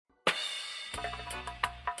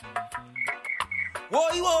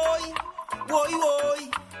Woy, woy, woy, woy,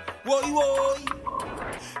 woy, woy.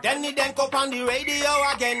 Then it then up on the radio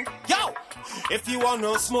again. Yo! If you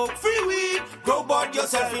wanna smoke free weed, grow bud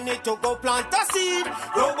yourself. You need to go plant a seed.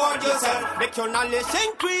 Grow bud yourself. Make your knowledge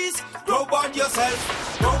increase. Grow bud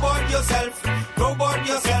yourself. Grow bud yourself. Grow bud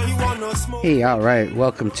yourself. You wanna smoke. Hey, all right.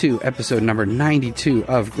 Welcome to episode number 92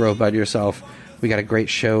 of Grow Bud Yourself. We got a great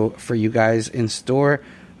show for you guys in store.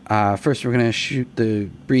 First, we're going to shoot the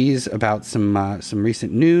breeze about some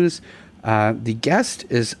recent news. The guest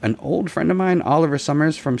is an old friend of mine, Oliver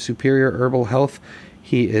Summers from Superior Herbal Health.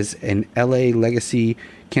 He is an LA legacy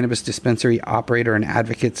cannabis dispensary operator and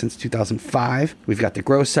advocate since 2005. We've got the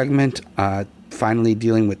grow segment, finally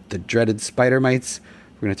dealing with the dreaded spider mites.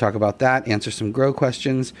 We're going to talk about that, answer some grow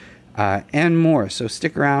questions, and more. So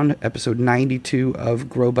stick around. Episode 92 of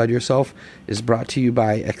Grow Bud Yourself is brought to you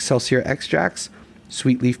by Excelsior Extracts,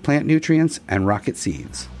 Sweet Leaf Plant Nutrients, and Rocket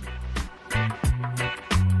Seeds.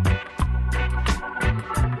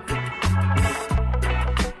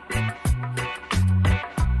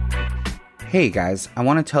 Hey guys, I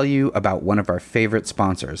want to tell you about one of our favorite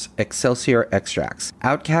sponsors, Excelsior Extracts.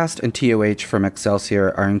 Outcast and TOH from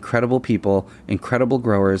Excelsior are incredible people, incredible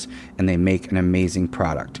growers, and they make an amazing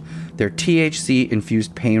product. Their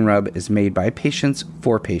THC-infused pain rub is made by patients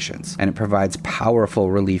for patients, and it provides powerful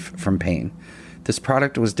relief from pain. This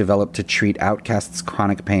product was developed to treat Outcast's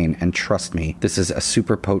chronic pain, and trust me, this is a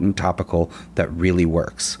super potent topical that really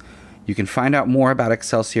works. You can find out more about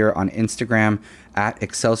Excelsior on Instagram at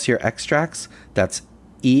Excelsior Extracts. That's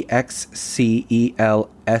EXCELSIOR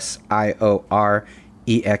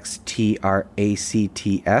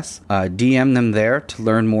EXTRACTS. DM them there to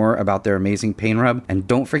learn more about their amazing pain rub, and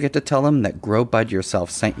don't forget to tell them that Grow Bud Yourself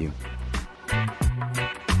sent you.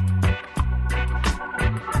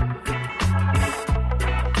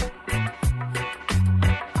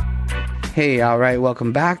 Hey, all right,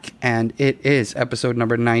 welcome back, and it is episode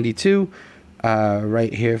number 92,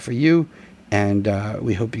 right here for you, and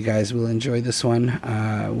we hope you guys will enjoy this one.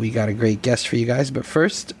 We got a great guest for you guys, but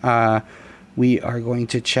first, we are going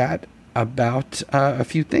to chat about a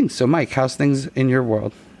few things. So, Mike, how's things in your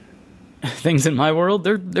world? Things in my world,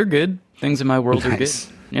 they're good. Things in my world are good.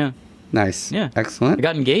 Yeah. Nice. Yeah. Excellent. I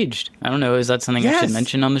got engaged. I don't know, is that something I should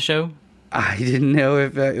mention on the show? I didn't know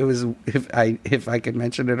if I could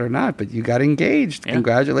mention it or not, but you got engaged. Yeah.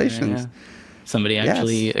 Congratulations. Yeah. Somebody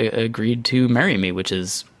actually agreed to marry me, which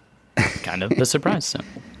is kind of a surprise. So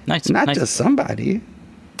nice. Not just somebody.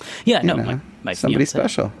 Yeah, no, my somebody fiancé.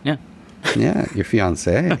 special. Yeah. Yeah, your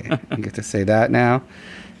fiance. You get to say that now.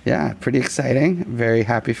 Yeah, pretty exciting. Very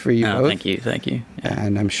happy for you both. Thank you. Yeah.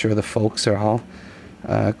 And I'm sure the folks are all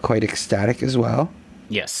quite ecstatic as well.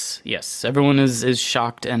 Yes. Everyone is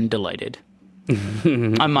shocked and delighted.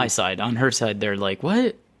 On my side. On her side, they're like,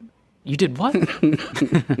 what? You did what?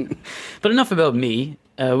 But enough about me.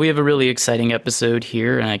 We have a really exciting episode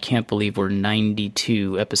here, and I can't believe we're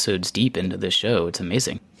 92 episodes deep into this show. It's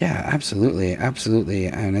amazing. Yeah, absolutely.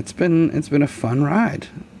 And it's been a fun ride.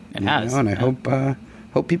 It has. And I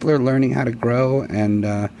hope people are learning how to grow and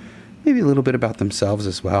maybe a little bit about themselves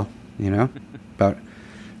as well,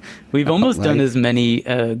 We've almost done as many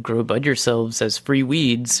Grow Bud Yourselves as free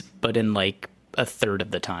weeds, but in like a third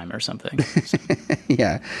of the time or something. So.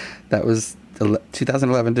 Yeah, that was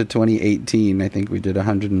 2011 to 2018. I think we did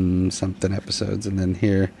 100 and something episodes, and then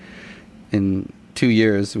here in 2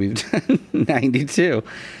 years we've done 92.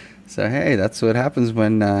 So hey, that's what happens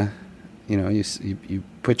when you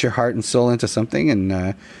put your heart and soul into something,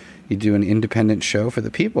 and you do an independent show for the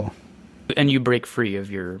people. And you break free of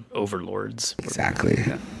your overlords. Exactly.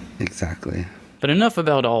 Yeah. Exactly. But enough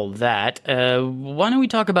about all that. Why don't we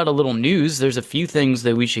talk about a little news? There's a few things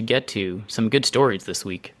that we should get to. Some good stories this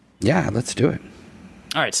week. Yeah, let's do it.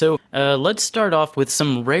 All right, so let's start off with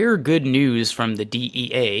some rare good news from the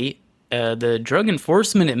DEA. The Drug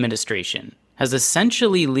Enforcement Administration has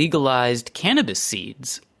essentially legalized cannabis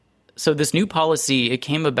seeds. So this new policy, it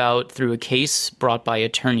came about through a case brought by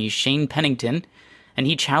attorney Shane Pennington, and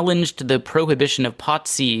he challenged the prohibition of pot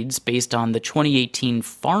seeds based on the 2018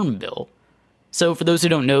 Farm Bill. So for those who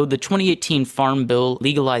don't know, the 2018 Farm Bill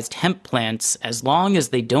legalized hemp plants as long as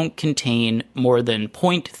they don't contain more than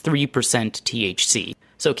 0.3% THC.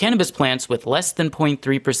 So cannabis plants with less than 0.3%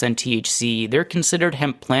 THC, they're considered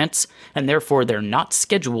hemp plants, and therefore they're not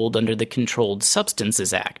scheduled under the Controlled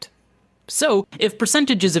Substances Act. So, if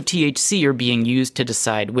percentages of THC are being used to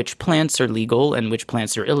decide which plants are legal and which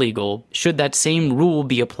plants are illegal, should that same rule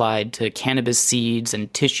be applied to cannabis seeds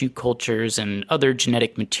and tissue cultures and other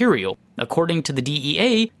genetic material? According to the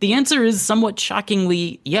DEA, the answer is somewhat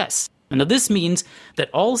shockingly yes. Now, this means that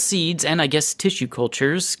all seeds and, I guess, tissue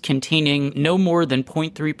cultures containing no more than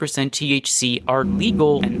 0.3% THC are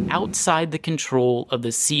legal and outside the control of the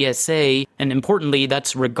CSA. And importantly,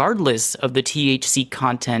 that's regardless of the THC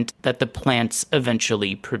content that the plants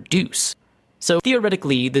eventually produce. So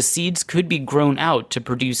theoretically, the seeds could be grown out to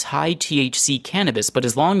produce high THC cannabis, but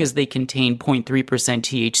as long as they contain 0.3%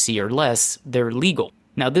 THC or less, they're legal.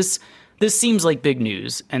 Now, this seems like big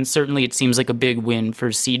news, and certainly it seems like a big win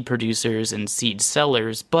for seed producers and seed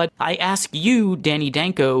sellers, but I ask you, Danny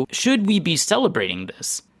Danko, should we be celebrating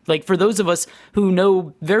this? Like, for those of us who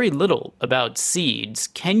know very little about seeds,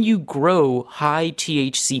 can you grow high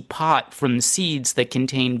THC pot from seeds that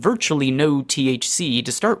contain virtually no THC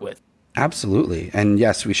to start with? Absolutely. And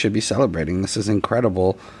yes, we should be celebrating. This is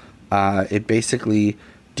incredible. It basically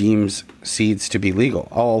deems seeds to be legal,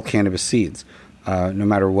 all cannabis seeds. No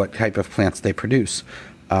matter what type of plants they produce.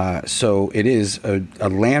 So it is a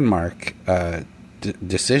landmark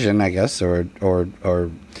decision, I guess,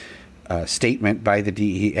 or statement by the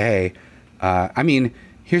DEA. I mean,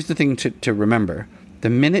 here's the thing to remember. The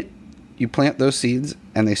minute you plant those seeds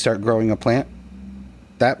and they start growing a plant,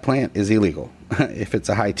 that plant is illegal if it's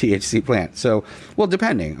a high THC plant. So, well,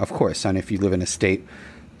 depending, of course, on if you live in a state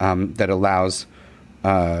that allows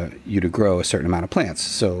you to grow a certain amount of plants.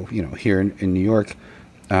 So, here in New York,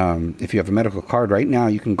 if you have a medical card right now,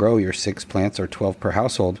 you can grow your 6 plants or 12 per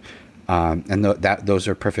household, and those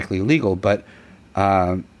are perfectly legal. But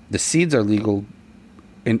the seeds are legal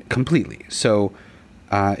completely. So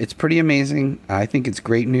it's pretty amazing. I think it's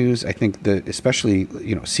great news. I think especially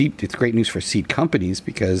it's great news for seed companies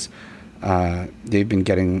because they've been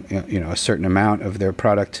getting a certain amount of their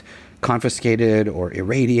product confiscated or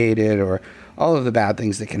irradiated or all of the bad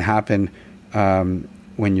things that can happen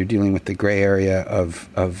when you're dealing with the gray area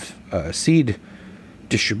of seed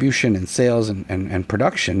distribution and sales and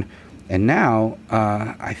production. And now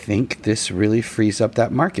I think this really frees up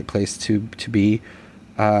that marketplace to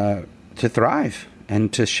thrive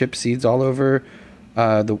and to ship seeds all over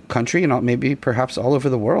the country and maybe perhaps all over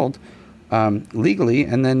the world legally.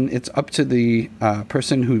 And then it's up to the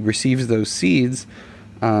person who receives those seeds.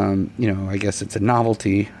 I guess it's a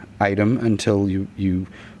novelty item until you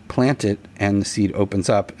plant it and the seed opens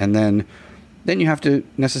up, and then you have to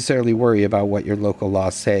necessarily worry about what your local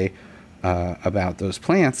laws say about those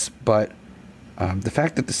plants. But the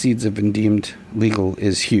fact that the seeds have been deemed legal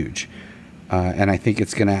is huge, and I think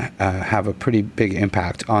it's going to have a pretty big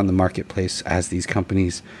impact on the marketplace as these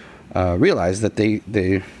companies realize that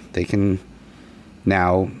they can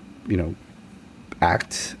now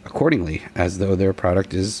act accordingly as though their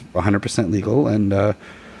product is 100% legal. And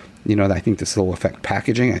I think this will affect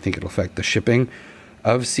packaging. I think it'll affect the shipping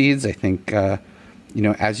of seeds. I think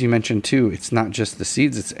as you mentioned too, it's not just the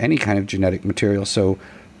seeds, it's any kind of genetic material. So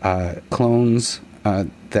clones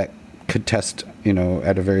that could test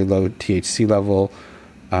at a very low THC level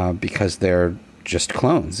because they're just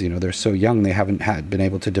clones. They're so young, they haven't been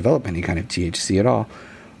able to develop any kind of THC at all.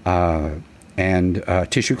 And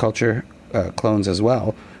tissue culture clones as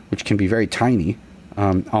well, which can be very tiny,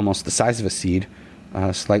 almost the size of a seed,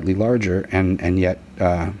 slightly larger, and yet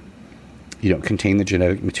contain the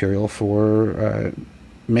genetic material for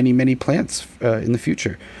many, many plants in the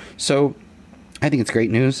future. So I think it's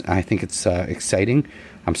great news. I think it's exciting.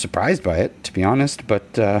 I'm surprised by it, to be honest, but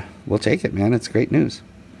we'll take it, man. It's great news.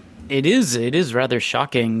 It is rather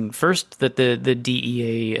shocking, first, that the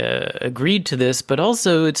DEA agreed to this, but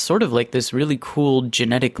also it's sort of like this really cool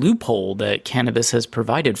genetic loophole that cannabis has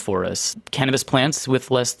provided for us. Cannabis plants with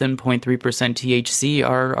less than 0.3% THC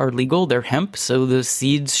are legal. They're hemp, so the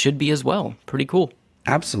seeds should be as well. Pretty cool.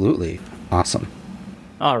 Absolutely. Awesome.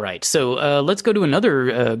 All right, so let's go to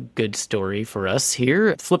another good story for us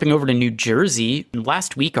here. Flipping over to New Jersey,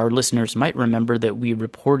 last week our listeners might remember that we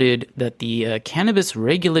reported that the Cannabis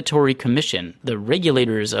Regulatory Commission, the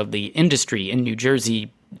regulators of the industry in New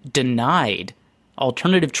Jersey, denied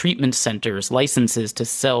alternative treatment centers licenses to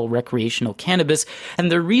sell recreational cannabis.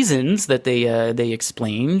 And the reasons that they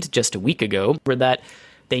explained just a week ago were that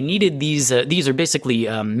they needed these are basically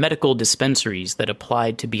medical dispensaries that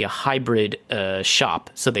applied to be a hybrid shop.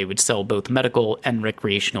 So they would sell both medical and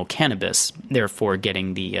recreational cannabis, therefore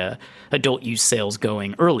getting the adult use sales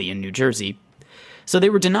going early in New Jersey. So they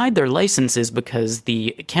were denied their licenses because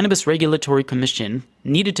the Cannabis Regulatory Commission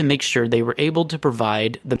needed to make sure they were able to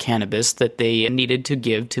provide the cannabis that they needed to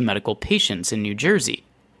give to medical patients in New Jersey.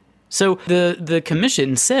 So the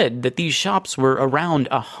commission said that these shops were around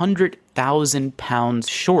 100,000 pounds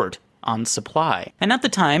short on supply. And at the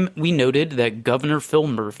time, we noted that Governor Phil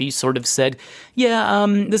Murphy sort of said,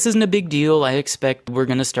 this isn't a big deal. I expect we're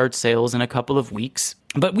going to start sales in a couple of weeks.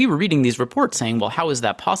 But we were reading these reports saying, well, how is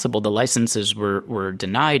that possible? The licenses were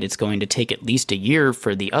denied. It's going to take at least a year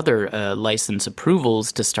for the other license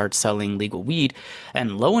approvals to start selling legal weed.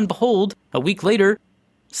 And lo and behold, a week later,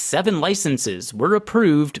 7 licenses were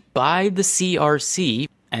approved by the CRC.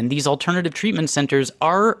 And these alternative treatment centers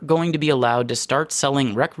are going to be allowed to start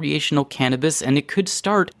selling recreational cannabis, and it could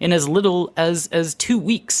start in as little as 2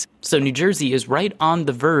 weeks. So New Jersey is right on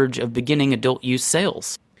the verge of beginning adult use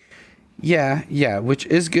sales. Yeah, which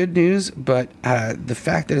is good news, but the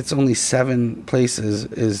fact that it's only 7 places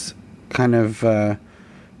is kind of,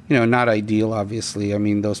 not ideal, obviously. I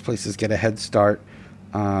mean, those places get a head start,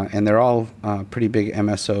 and they're all pretty big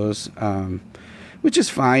MSOs, which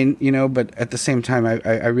is fine, but at the same time,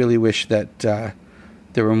 I really wish that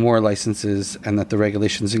there were more licenses and that the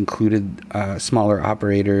regulations included smaller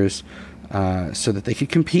operators so that they could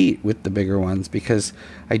compete with the bigger ones, because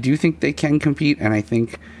I do think they can compete, and I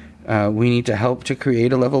think we need to help to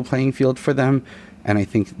create a level playing field for them. And I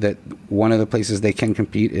think that one of the places they can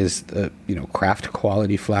compete is the, craft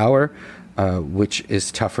quality flower, which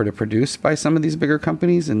is tougher to produce by some of these bigger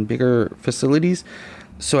companies and bigger facilities.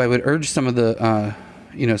 So I would urge some of the,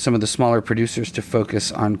 some of the smaller producers to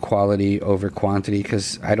focus on quality over quantity,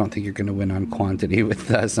 because I don't think you're going to win on quantity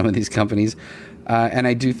with some of these companies. And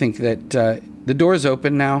I do think that the door's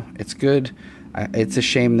open now. It's good. It's a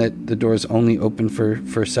shame that the door's only open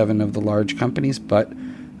for 7 of the large companies, but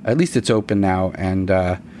at least it's open now, and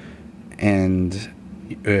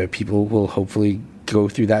people will hopefully go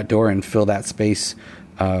through that door and fill that space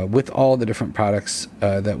with all the different products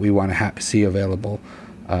that we want to see available.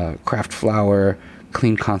 Craft flower,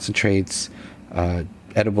 clean concentrates,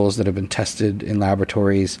 edibles that have been tested in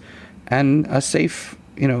laboratories, and a safe,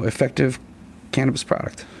 effective cannabis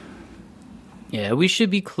product. Yeah, we should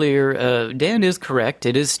be clear. Dan is correct.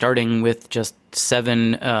 It is starting with just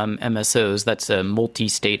 7 MSOs. That's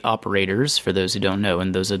multi-state operators, for those who don't know.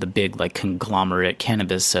 And those are the big, conglomerate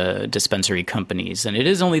cannabis dispensary companies. And it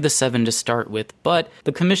is only the 7 to start with. But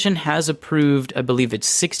the commission has approved, I believe it's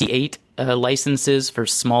 68 licenses for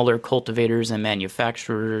smaller cultivators and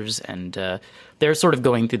manufacturers. And they're sort of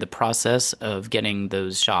going through the process of getting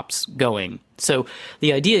those shops going. So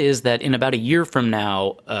the idea is that in about a year from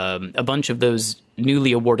now, a bunch of those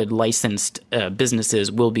newly awarded licensed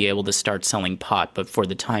businesses will be able to start selling pot. But for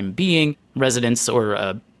the time being, residents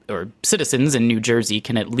or citizens in New Jersey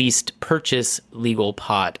can at least purchase legal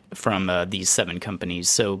pot from these 7 companies.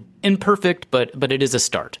 So imperfect, but it is a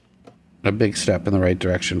start. A big step in the right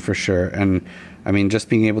direction for sure. And I mean, just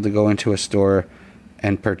being able to go into a store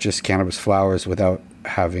and purchase cannabis flowers without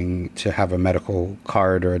having to have a medical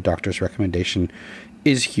card or a doctor's recommendation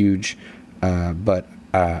is huge. But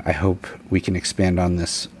I hope we can expand on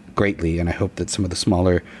this greatly, and I hope that some of the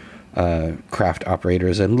smaller craft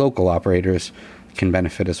operators and local operators can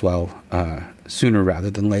benefit as well sooner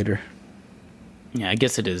rather than later. Yeah, I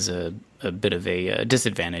guess it is a bit of a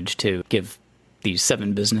disadvantage to give these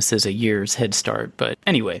 7 businesses a year's head start. But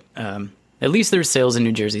anyway, at least there's sales in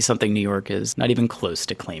New Jersey, something New York is not even close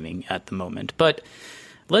to claiming at the moment. But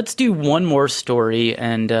let's do one more story.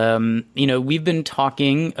 And, we've been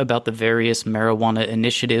talking about the various marijuana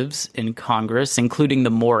initiatives in Congress, including the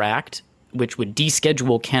MORE Act, which would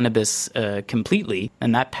deschedule cannabis completely,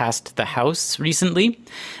 and that passed the House recently.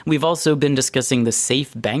 We've also been discussing the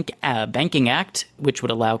Safe Banking Act, which would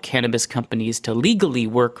allow cannabis companies to legally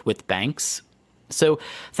work with banks. So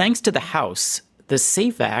thanks to the House, the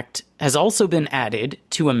SAFE Act has also been added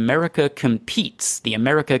to America Competes, the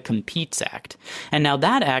America Competes Act. And now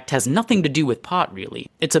that act has nothing to do with pot, really.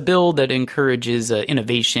 It's a bill that encourages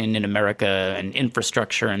innovation in America and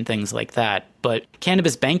infrastructure and things like that. But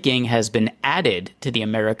cannabis banking has been added to the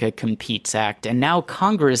America Competes Act, and now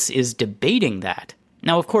Congress is debating that.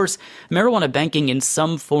 Now, of course, marijuana banking in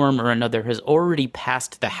some form or another has already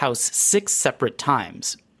passed the House 6 separate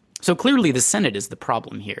times. So clearly the Senate is the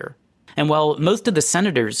problem here. And while most of the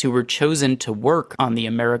senators who were chosen to work on the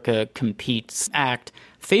America Competes Act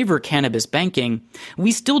favor cannabis banking,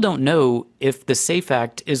 we still don't know if the SAFE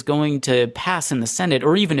Act is going to pass in the Senate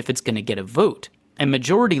or even if it's going to get a vote. And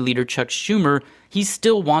Majority Leader Chuck Schumer, he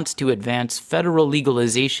still wants to advance federal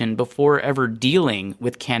legalization before ever dealing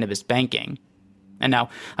with cannabis banking. And now,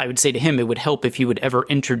 I would say to him it would help if he would ever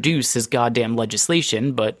introduce his goddamn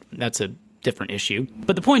legislation, but that's a different issue.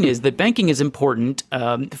 But the point is that banking is important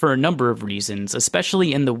for a number of reasons,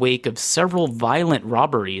 especially in the wake of several violent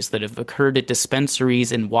robberies that have occurred at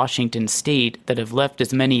dispensaries in Washington state that have left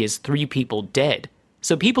as many as 3 people dead.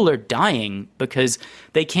 So people are dying because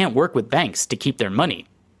they can't work with banks to keep their money.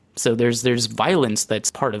 So there's violence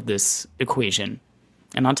that's part of this equation.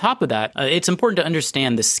 And on top of that, it's important to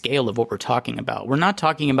understand the scale of what we're talking about. We're not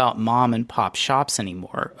talking about mom and pop shops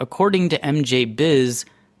anymore. According to MJ Biz,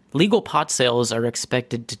 legal pot sales are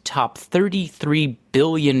expected to top $33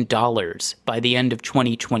 billion by the end of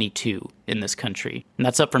 2022 in this country. And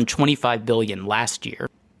that's up from $25 billion last year.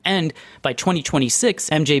 And by 2026,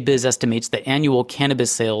 MJ Biz estimates that annual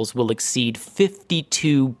cannabis sales will exceed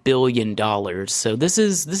 $52 billion. So this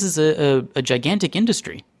is a gigantic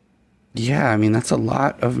industry. Yeah, I mean, that's a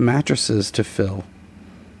lot of mattresses to fill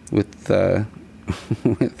with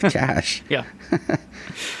with cash. Yeah.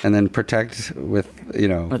 And then protect with,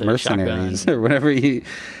 With mercenaries or whatever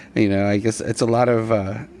I guess it's a lot of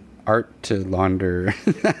art to launder.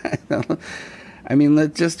 I mean,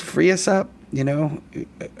 let's just free us up.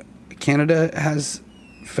 Canada has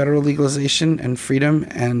federal legalization and freedom,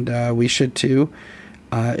 and we should too.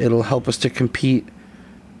 It'll help us to compete.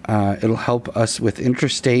 It'll help us with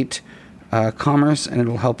interstate commerce, and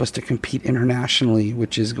it'll help us to compete internationally,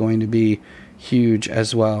 which is going to be huge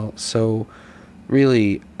as well. So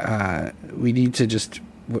really, we need to just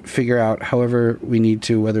figure out however we need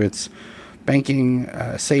to, whether it's banking,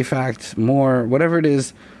 SAFE Act, more, whatever it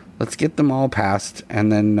is. Let's get them all passed,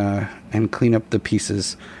 and then and clean up the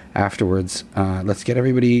pieces afterwards. Let's get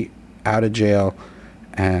everybody out of jail.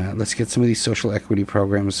 Let's get some of these social equity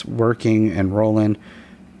programs working and rolling,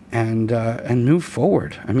 and move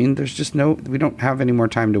forward. I mean, there's just we don't have any more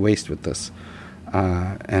time to waste with this.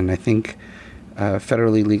 And I think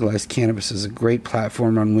federally legalized cannabis is a great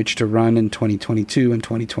platform on which to run in 2022 and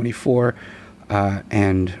 2024.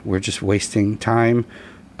 And we're just wasting time.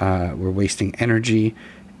 We're wasting energy.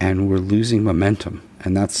 And we're losing momentum,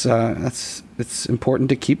 and it's important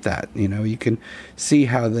to keep that. You can see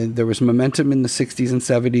how there was momentum in the 60s and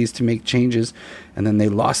 70s to make changes, and then they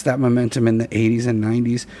lost that momentum in the 80s and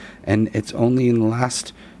 90s, and it's only in the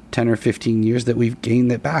last 10 or 15 years that we've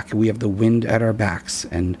gained it back. We have the wind at our backs,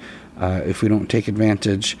 and if we don't take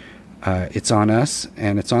advantage, it's on us,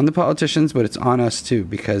 and it's on the politicians, but it's on us too,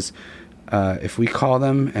 because if we call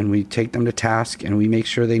them and we take them to task and we make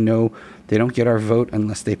sure they know they don't get our vote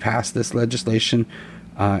unless they pass this legislation,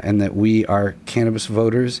 and that we are cannabis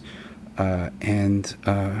voters, and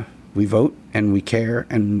we vote and we care,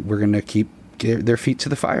 and we're going to keep their feet to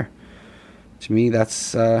the fire. To me,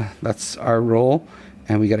 that's our role,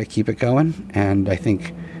 and we got to keep it going. And I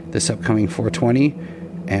think this upcoming 420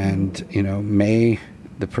 and May,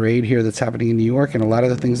 the parade here that's happening in New York, and a lot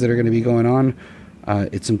of the things that are going to be going on,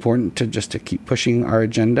 it's important to keep pushing our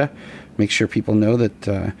agenda, make sure people know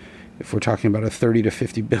that if we're talking about a $30 to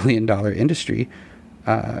 $50 billion industry,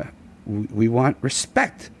 we want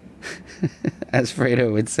respect, as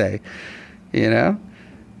Fredo would say. We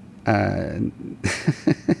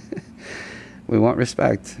want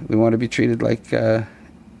respect. We want to be treated like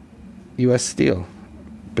U.S. Steel,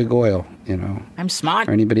 Big Oil, I'm smart.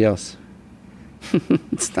 or anybody else.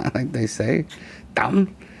 It's not like they say,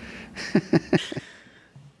 dumb.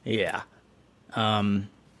 Yeah.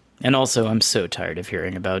 And also, I'm so tired of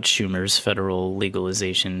hearing about Schumer's federal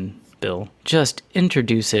legalization bill. Just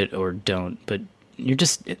introduce it or don't, but you're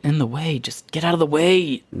just in the way. Just get out of the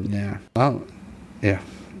way. Yeah. Well, yeah.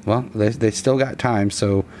 Well, they still got time,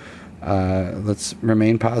 so let's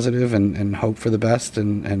remain positive and hope for the best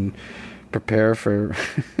and prepare for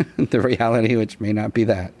the reality, which may not be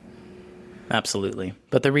that. Absolutely.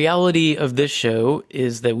 But the reality of this show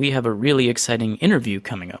is that we have a really exciting interview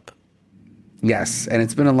coming up. Yes, and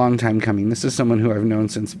it's been a long time coming. This is someone who I've known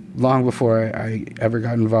since long before I ever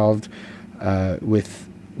got involved with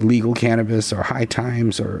legal cannabis or High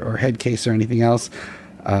Times or Headcase or anything else.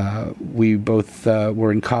 We both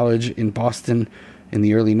were in college in Boston in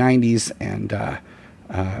the early 90s and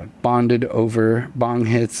bonded over bong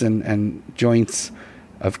hits and joints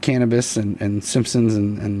of cannabis and Simpsons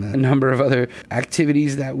and a number of other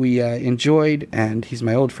activities that we enjoyed. And he's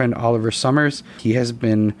my old friend Oliver Summers. He has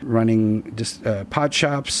been running pot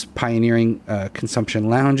shops, pioneering consumption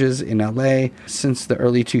lounges in LA since the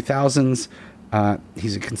early 2000s.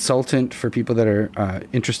 He's a consultant for people that are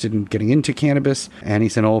interested in getting into cannabis, and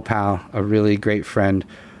he's an old pal, a really great friend.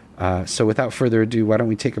 So without further ado, why don't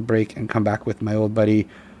we take a break and come back with my old buddy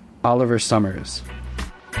Oliver Summers.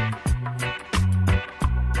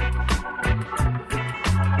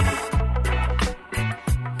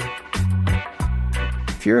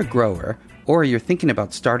 If you're a grower, or you're thinking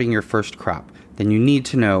about starting your first crop, then you need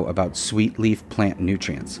to know about Sweet Leaf Plant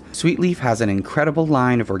Nutrients. Sweet Leaf has an incredible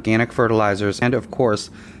line of organic fertilizers and, of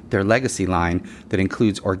course, their Legacy line that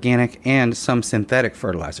includes organic and some synthetic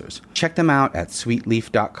fertilizers. Check them out at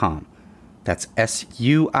sweetleaf.com. That's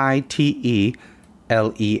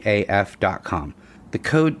SUITELEAF.com. The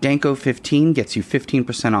code DANKO15 gets you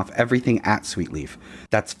 15% off everything at Sweetleaf.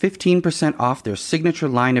 That's 15% off their signature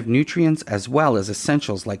line of nutrients as well as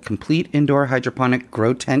essentials like complete indoor hydroponic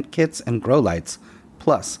grow tent kits and grow lights,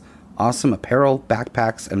 plus awesome apparel,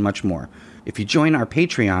 backpacks, and much more. If you join our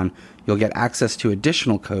Patreon, you'll get access to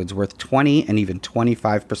additional codes worth 20 and even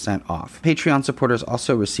 25% off. Patreon supporters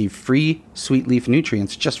also receive free Sweetleaf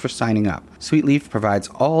nutrients just for signing up. Sweetleaf provides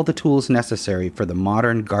all the tools necessary for the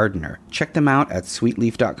modern gardener. Check them out at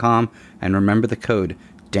sweetleaf.com and remember the code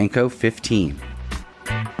DANKO15.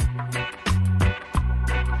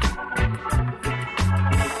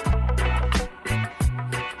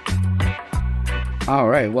 All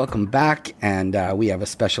right, welcome back, and we have a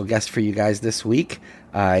special guest for you guys this week.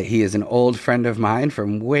 He is an old friend of mine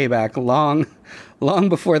from way back long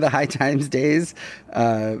before the High Times days,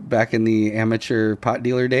 back in the amateur pot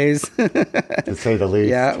dealer days. To say the least.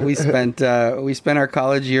 Yeah, we spent our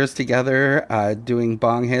college years together doing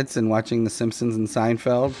bong hits and watching The Simpsons and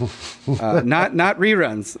Seinfeld. Not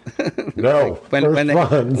reruns. No,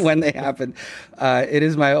 when they happened. It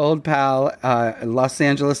is my old pal, Los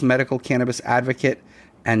Angeles medical cannabis advocate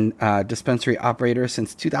and dispensary operator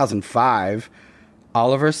since 2005,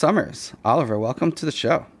 Oliver Summers. Oliver, welcome to the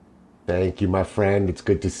show. Thank you, my friend. It's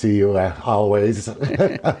good to see you always.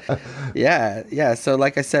 Yeah. So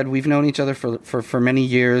like I said, we've known each other for many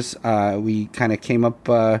years. We kind of came up,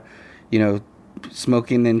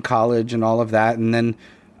 smoking in college and all of that. And then,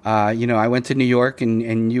 I went to New York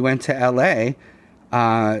and you went to LA.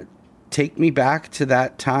 Take me back to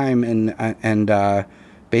that time and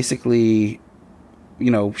basically,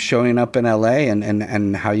 showing up in LA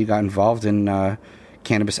and how you got involved in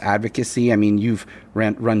cannabis advocacy. I mean, you've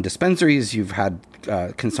run dispensaries, you've had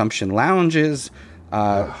consumption lounges.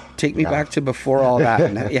 Take me back to before all that,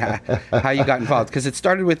 and how you got involved, because it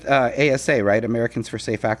started with ASA, right? Americans for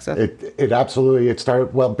Safe Access. It absolutely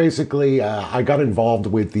started. Well, basically, I got involved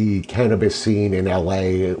with the cannabis scene in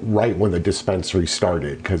LA right when the dispensary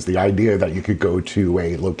started, because the idea that you could go to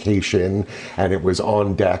a location and it was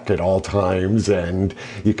on deck at all times, and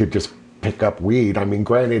you could just pick up weed. I mean,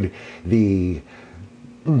 granted, the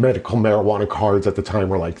medical marijuana cards at the time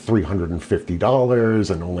were like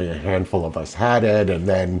 $350 and only a handful of us had it. And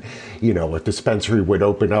then, a dispensary would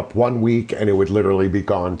open up 1 week and it would literally be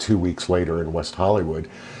gone 2 weeks later in West Hollywood.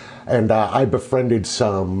 And I befriended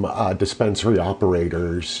some dispensary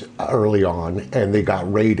operators early on, and they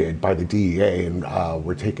got raided by the DEA and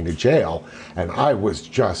were taken to jail. And I was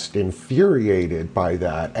just infuriated by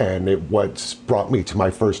that. And it what brought me to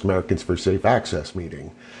my first Americans for Safe Access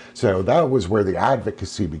meeting. So that was where the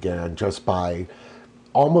advocacy began, just by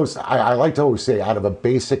almost, I like to always say, out of a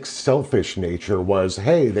basic selfish nature was,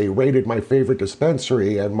 hey, they raided my favorite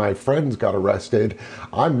dispensary and my friends got arrested.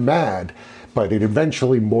 I'm mad. But it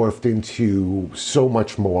eventually morphed into so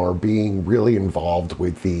much more, being really involved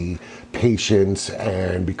with the patients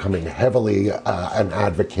and becoming heavily an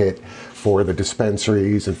advocate for the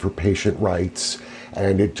dispensaries and for patient rights.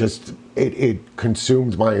 And it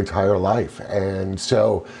consumed my entire life. And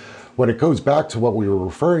so when it goes back to what we were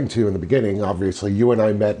referring to in the beginning, obviously you and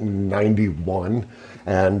I met in 91.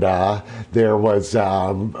 And there was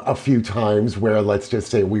a few times where, let's just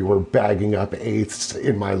say, we were bagging up eighths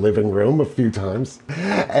in my living room a few times.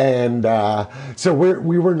 And so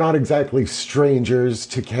we were not exactly strangers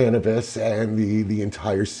to cannabis and the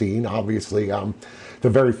entire scene. Obviously, the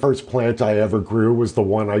very first plant I ever grew was the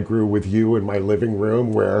one I grew with you in my living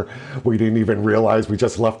room, where we didn't even realize we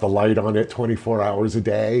just left the light on it 24 hours a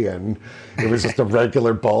day, and it was just a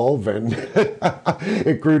regular bulb, and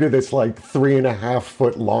it grew to this like 3.5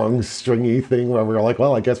 foot long stringy thing where we were like,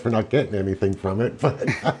 well, I guess we're not getting anything from it.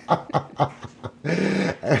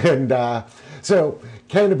 And so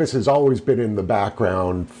cannabis has always been in the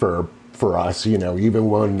background for us,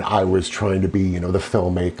 even when I was trying to be, the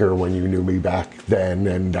filmmaker, when you knew me back then.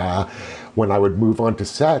 And when I would move on to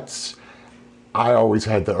sets, I always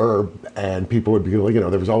had the herb, and people would be like,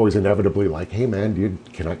 there was always inevitably like, hey man,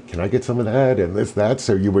 dude, can I get some of that and that?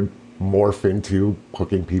 So you would morph into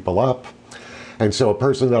hooking people up. And so a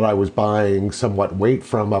person that I was buying somewhat weight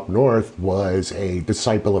from up north was a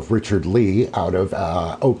disciple of Richard Lee out of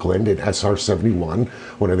Oakland in SR 71,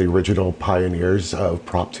 one of the original pioneers of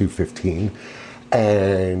Prop 215.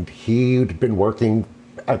 And he'd been working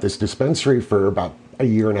at this dispensary for about a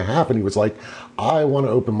year and a half, and he was like, I want to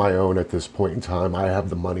open my own at this point in time. I have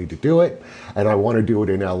the money to do it, and I want to do it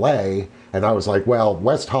in LA. And I was like, well,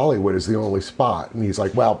 West Hollywood is the only spot. And he's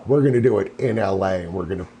like, well, we're going to do it in LA, and we're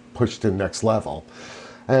going to pushed to the next level.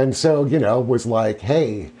 And so, was like,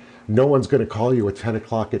 hey, no one's going to call you at 10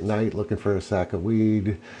 o'clock at night looking for a sack of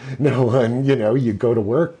weed. No one, you go to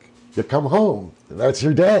work, you come home. That's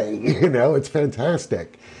your day. It's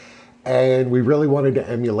fantastic. And we really wanted to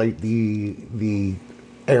emulate the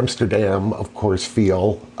Amsterdam, of course,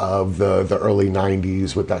 feel of the early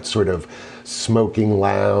 90s with that sort of smoking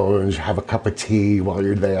lounge, have a cup of tea while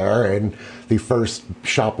you're there. And the first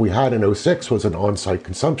shop we had in '06 was an on-site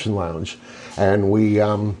consumption lounge. And we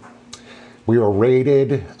were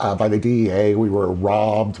raided by the DEA. We were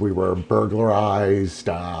robbed. We were burglarized.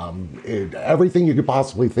 Everything you could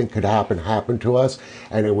possibly think could happen happened to us.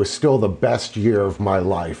 And it was still the best year of my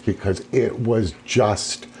life because it was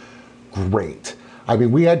just great. I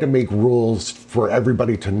mean, we had to make rules for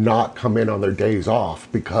everybody to not come in on their days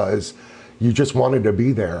off because you just wanted to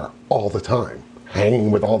be there all the time,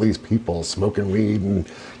 hanging with all these people, smoking weed, and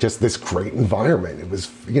just this great environment. It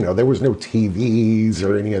was, there was no TVs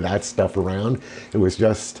or any of that stuff around. It was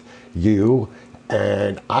just you.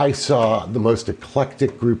 And I saw the most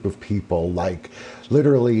eclectic group of people, like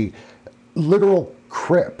literal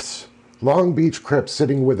Crips. Long Beach Crips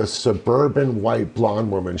sitting with a suburban white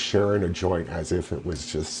blonde woman sharing a joint as if it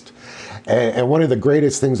was just... And one of the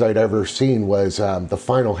greatest things I'd ever seen was the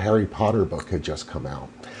final Harry Potter book had just come out.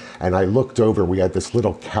 And I looked over, we had this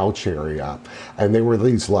little couch area, and there were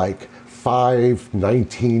these like 5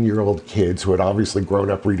 19-year-old kids who had obviously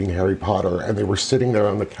grown up reading Harry Potter, and they were sitting there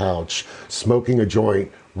on the couch, smoking a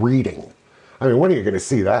joint, reading. I mean, when are you going to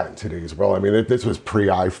see that in today's world? I mean, this was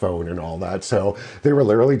pre-iPhone and all that. So they were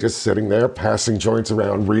literally just sitting there, passing joints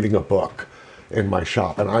around, reading a book in my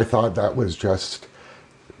shop. And I thought that was just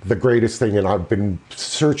the greatest thing. And I've been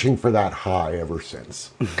searching for that high ever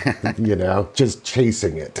since, just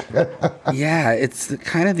chasing it. Yeah, it's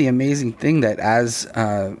kind of the amazing thing that as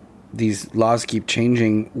these laws keep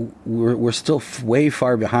changing, we're still way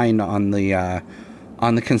far behind on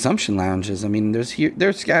the consumption lounges. I mean,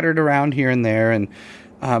 they're scattered around here and there, and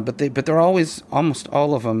but they're always, almost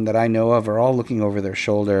all of them that I know of are all looking over their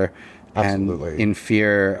shoulder. Absolutely. And in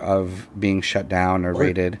fear of being shut down or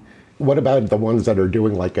raided. What about the ones that are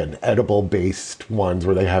doing like an edible based ones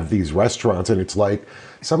where they have these restaurants and it's like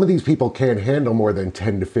some of these people can't handle more than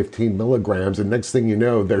 10 to 15 milligrams, and next thing you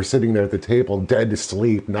know, they're sitting there at the table dead to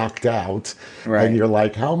sleep, knocked out. Right. And you're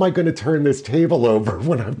like, how am I going to turn this table over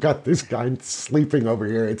when I've got this guy sleeping over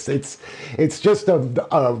here? It's just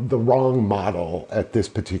the wrong model at this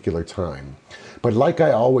particular time. But like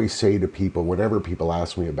I always say to people, whenever people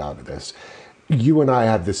ask me about this, you and I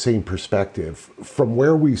have the same perspective. From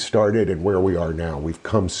where we started and where we are now, we've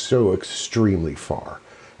come so extremely far.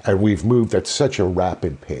 And we've moved at such a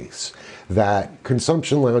rapid pace that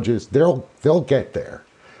consumption lounges, they'll get there.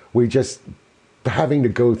 We just having to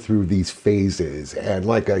go through these phases. And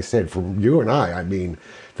like I said, for you and I mean,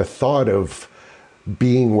 the thought of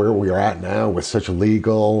being where we are at now with such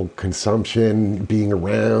legal consumption being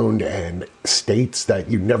around and states that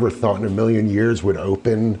you never thought in a million years would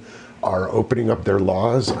are opening up their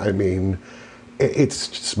laws. I mean, it's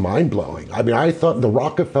just mind-blowing. I mean, I thought the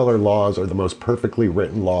Rockefeller laws are the most perfectly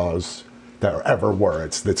written laws there ever were.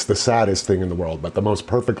 It's the saddest thing in the world, but the most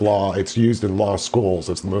perfect law. It's used in law schools.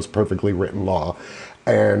 It's the most perfectly written law.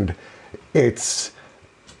 And it's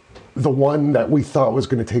the one that we thought was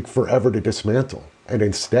going to take forever to dismantle. And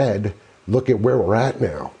instead, look at where we're at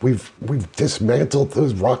now. We've dismantled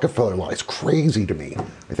those Rockefeller laws. It's crazy to me.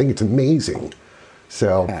 I think it's amazing.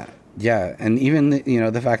 So... Yeah, and even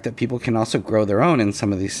the fact that people can also grow their own in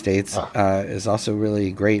some of these states is also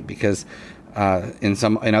really great because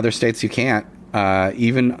in other states you can't,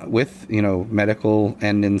 even with medical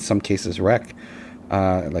and in some cases rec,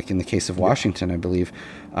 like in the case of Washington, I believe.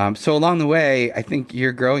 So along the way, I think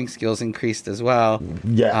your growing skills increased as well.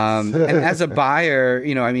 Yes. And as a buyer,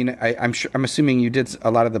 I'm assuming you did a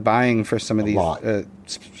lot of the buying for some of these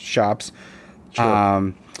shops.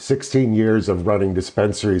 Sure. 16 years of running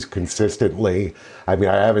dispensaries consistently. I mean,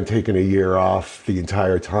 I haven't taken a year off the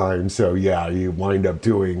entire time. So yeah, you wind up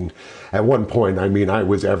doing, at one point, I mean, I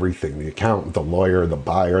was everything: the accountant, the lawyer, the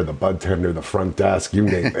buyer, the bud tender, the front desk, you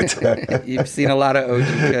name it. You've seen a lot of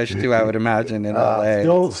OG Kush too, I would imagine, in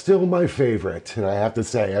LA. Still my favorite. And I have to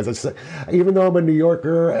say, as I say, even though I'm a New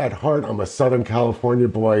Yorker at heart, I'm a Southern California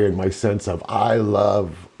boy in my sense of I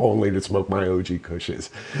love only to smoke my OG Kushes.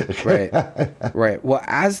 Right. Well,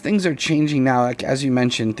 as things are changing now, like as you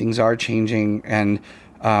mentioned, things are changing, and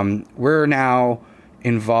we're now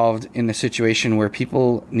involved in a situation where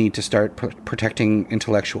people need to start protecting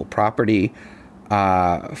intellectual property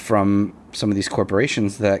from some of these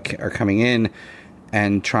corporations that are coming in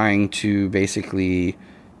and trying to basically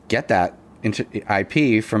get that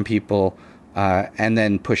IP from people and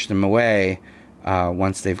then push them away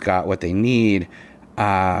once they've got what they need.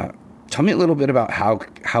 Tell me a little bit about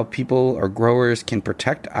how people or growers can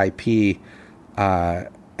protect IP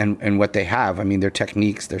and what they have. I mean, their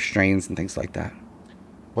techniques, their strains, and things like that.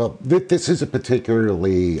 Well, this is a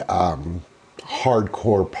particularly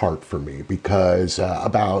hardcore part for me because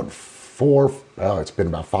it's been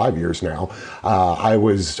about 5 years now, I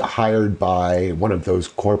was hired by one of those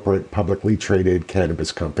corporate publicly traded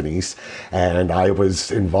cannabis companies, and I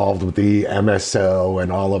was involved with the MSO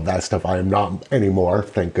and all of that stuff. I am not anymore,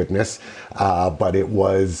 thank goodness, but it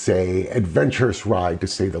was a adventurous ride to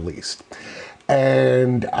say the least.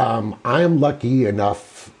 And I am lucky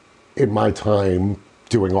enough in my time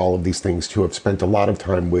doing all of these things to have spent a lot of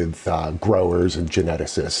time with growers and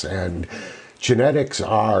geneticists. And genetics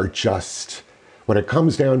are just, when it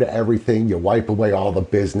comes down to everything, you wipe away all the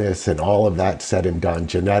business and all of that said and done,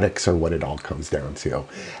 genetics are what it all comes down to.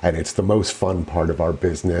 And it's the most fun part of our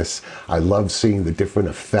business. I love seeing the different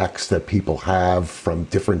effects that people have from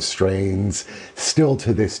different strains still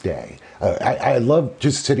to this day. I love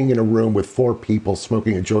just sitting in a room with 4 people,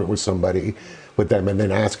 smoking a joint with somebody, with them, and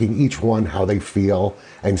then asking each one how they feel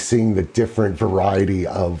and seeing the different variety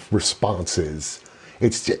of responses.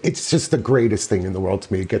 It's just the greatest thing in the world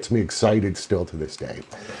to me. It gets me excited still to this day.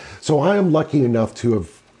 So I am lucky enough to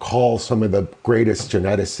have called some of the greatest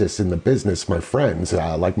geneticists in the business, my friends,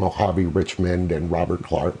 like Mojave Richmond and Robert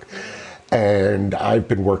Clark. And I've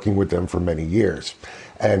been working with them for many years.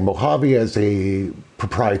 And Mojave has a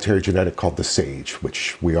proprietary genetic called the Sage,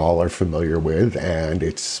 which we all are familiar with. And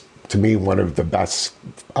it's, to me, one of the best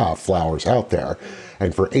flowers out there.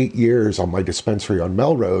 And for 8 years on my dispensary on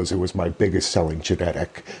Melrose, it was my biggest selling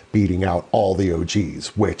genetic, beating out all the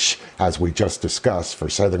OGs, which, as we just discussed, for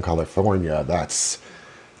Southern California, that's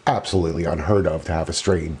absolutely unheard of to have a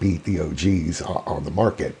strain beat the OGs on the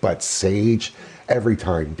market. But Sage every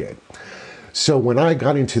time did. So when I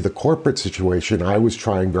got into the corporate situation, I was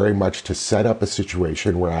trying very much to set up a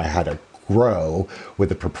situation where I had a grow with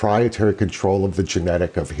the proprietary control of the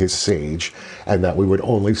genetic of his Sage, and that we would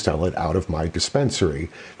only sell it out of my dispensary.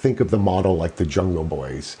 Think of the model like the Jungle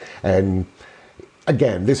Boys. And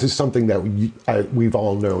again, this is something that we've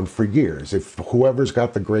all known for years. If whoever's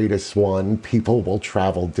got the greatest one, people will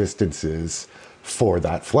travel distances for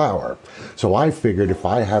that flower. So I figured if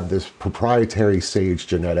I have this proprietary Sage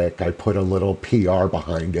genetic, I put a little PR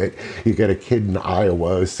behind it, you get a kid in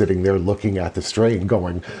Iowa sitting there looking at the strain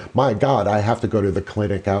going, my God, I have to go to the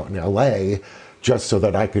clinic out in LA just so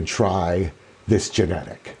that I could try this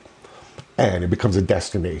genetic. And it becomes a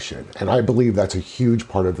destination. And I believe that's a huge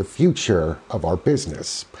part of the future of our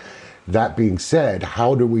business. That being said,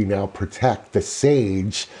 how do we now protect the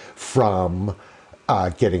Sage from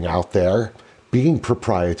getting out there, being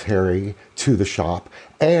proprietary to the shop,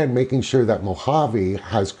 and making sure that Mojave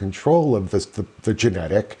has control of the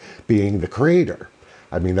genetic, being the creator?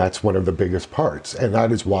 I mean, that's one of the biggest parts. And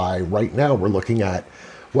that is why right now we're looking at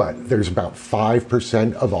there's about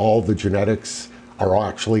 5% of all the genetics are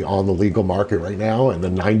actually on the legal market right now, and the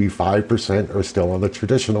 95% are still on the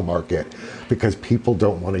traditional market because people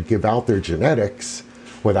don't want to give out their genetics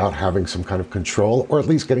without having some kind of control, or at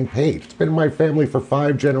least getting paid. It's been in my family for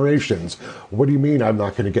 5 generations. What do you mean I'm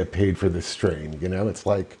not going to get paid for this strain? You know, it's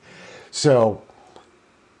like, so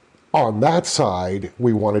on that side,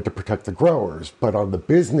 we wanted to protect the growers, but on the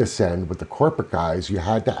business end with the corporate guys, you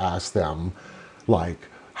had to ask them, like,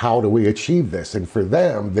 how do we achieve this? And for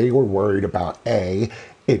them, they were worried about it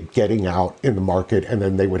getting out in the market, and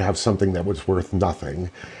then they would have something that was worth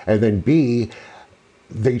nothing. And then B,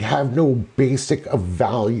 they'd have no basic of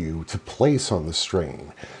value to place on the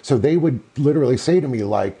strain. So they would literally say to me,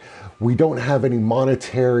 like, we don't have any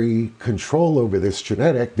monetary control over this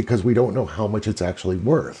genetic because we don't know how much it's actually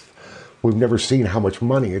worth. We've never seen how much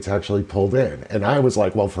money it's actually pulled in. And I was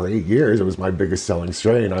like, well, for 8 years, it was my biggest selling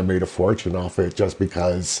strain. I made a fortune off it just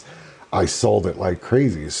because I sold it like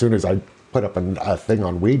crazy. As soon as I put up a thing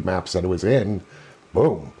on Weed Maps that it was in,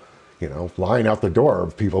 boom, line out the door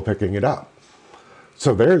of people picking it up.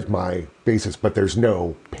 So there's my basis, but there's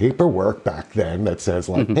no paperwork back then that says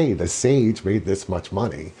like, hey, the Sage made this much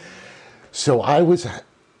money. So I was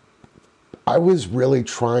really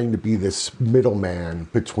trying to be this middleman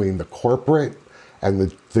between the corporate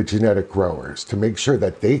and the genetic growers to make sure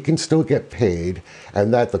that they can still get paid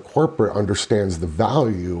and that the corporate understands the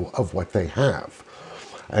value of what they have.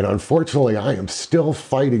 And unfortunately, I am still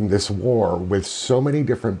fighting this war with so many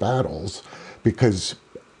different battles because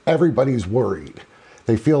everybody's worried.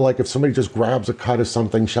 They feel like if somebody just grabs a cut of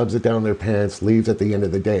something, shoves it down their pants, leaves at the end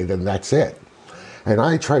of the day, then that's it. And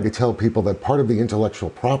I try to tell people that part of the intellectual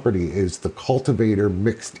property is the cultivator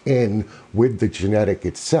mixed in with the genetic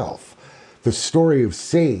itself. The story of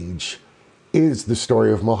Sage is the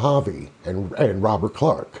story of Mojave and Robert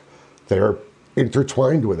Clark. They're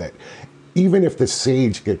intertwined with it. Even if the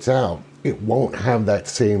Sage gets out, it won't have that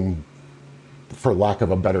same, for lack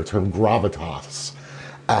of a better term, gravitas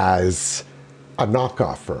as a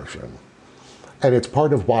knockoff version. And it's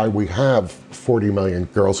part of why we have 40 million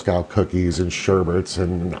Girl Scout cookies and sherbets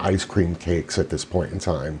and ice cream cakes at this point in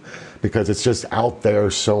time, because it's just out there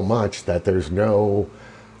so much that there's no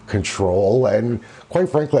control. And quite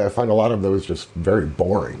frankly, I find a lot of those just very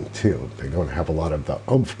boring too. They don't have a lot of the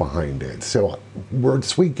oomph behind it. So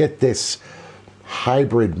once we get this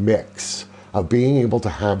hybrid mix of being able to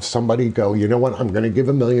have somebody go, you know what, I'm going to give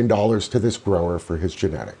 $1 million to this grower for his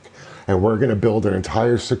genetic, and we're going to build an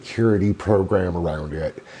entire security program around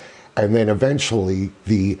it. And then eventually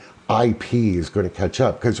the IP is going to catch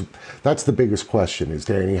up, because that's the biggest question is,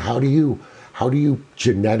 Danny, how do you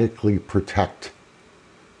genetically protect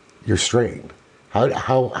your strain?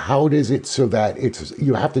 How does it so that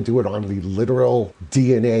you have to do it on the literal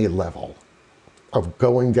DNA level of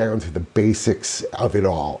going down to the basics of it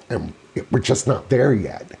all, and we're just not there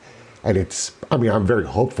yet. And I'm very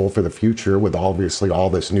hopeful for the future with obviously all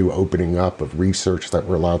this new opening up of research that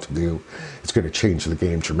we're allowed to do. It's going to change the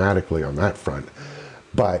game dramatically on that front.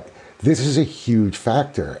 But this is a huge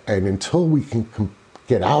factor. And until we can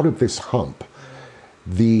get out of this hump,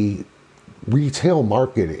 the retail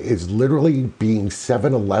market is literally being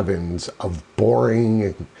 7-Elevens of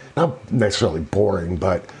boring, not necessarily boring,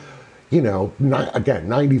 but again,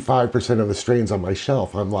 95% of the strains on my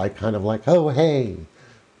shelf, I'm kind of like, oh, hey,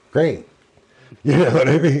 great. You know what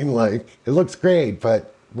I mean? Like, it looks great,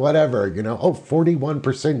 but whatever, 41%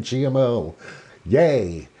 GMO.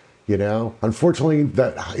 Yay. Unfortunately,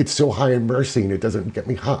 that it's so high in myrcene, it doesn't get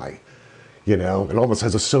me high. It almost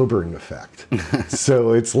has a sobering effect.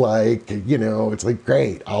 So it's like, it's like,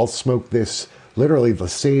 great, I'll smoke this. Literally, the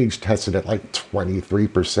Sage tested at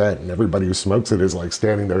 23%, and everybody who smokes it is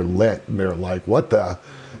standing there lit, and they're like, what the?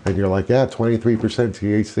 And you're like, yeah, 23%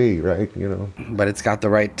 THC, right? But it's got the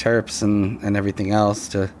right terps and everything else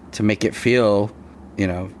to make it feel,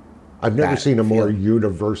 I've never seen a more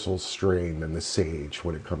universal strain than the Sage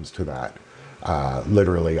when it comes to that.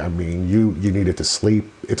 Literally, I mean, you need it to sleep.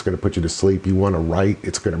 It's going to put you to sleep. You want to write.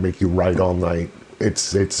 It's going to make you write all night.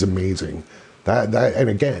 It's amazing. That and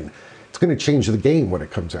again, it's going to change the game when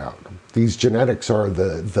it comes out. These genetics are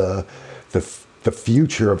the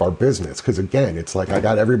future of our business. Because again, it's like I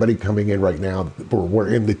got everybody coming in right now. We're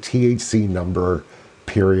in the THC number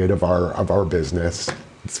period of our business.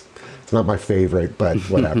 It's not my favorite, but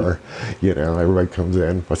whatever. Everybody comes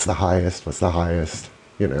in. What's the highest? What's the highest?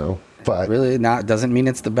 But really doesn't mean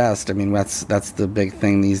it's the best. I mean, that's the big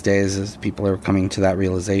thing these days is people are coming to that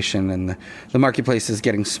realization, and the marketplace is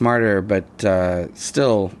getting smarter, but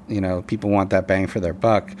still, people want that bang for their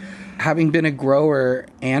buck. Having been a grower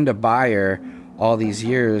and a buyer all these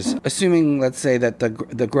years, assuming, let's say, that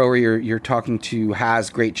the grower you're talking to has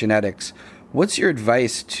great genetics, what's your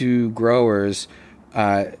advice to growers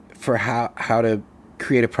for how to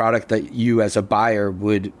create a product that you as a buyer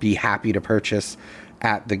would be happy to purchase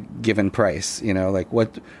at the given price?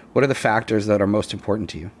 What are the factors that are most important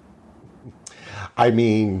to you? I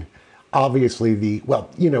mean, obviously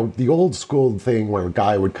the old school thing where a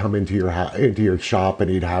guy would come into your shop and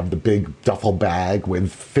he'd have the big duffel bag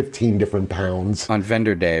with 15 different pounds. On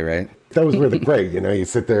vendor day, right? Those were great. You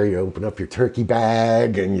sit there, you open up your turkey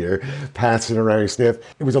bag and you're passing around your sniff.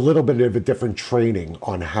 It was a little bit of a different training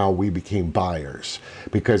on how we became buyers,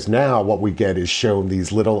 because now what we get is shown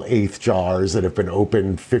these little eighth jars that have been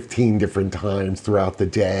opened 15 different times throughout the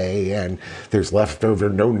day, and there's leftover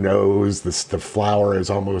no nose. The flour is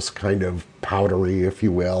almost kind of powdery, if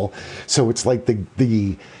you will. So it's like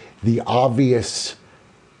the obvious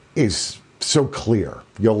is so clear.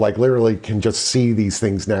 You'll literally can just see these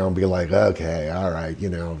things now and be like, okay, all right,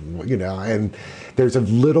 and there's a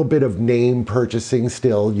little bit of name purchasing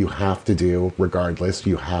still you have to do regardless.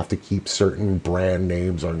 You have to keep certain brand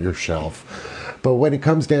names on your shelf. But when it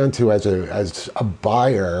comes down to as a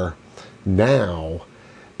buyer now,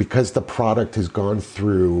 because the product has gone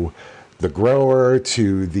through the grower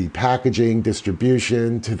to the packaging,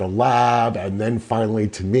 distribution, to the lab, and then finally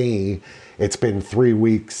to me, it's been 3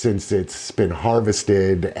 weeks since it's been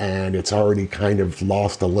harvested, and it's already kind of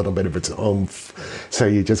lost a little bit of its oomph. So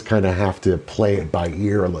you just kind of have to play it by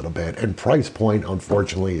ear a little bit. And price point,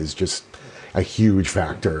 unfortunately, is just a huge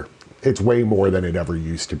factor. It's way more than it ever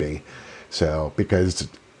used to be. So, because,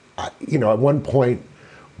 at one point,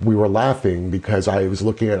 we were laughing because I was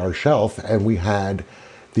looking at our shelf and we had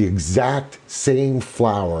the exact same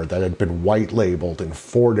flower that had been white labeled in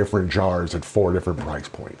 4 different jars at 4 different price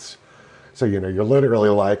points. So, you know, you're literally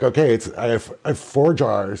like, okay, I have 4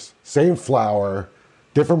 jars, same flower,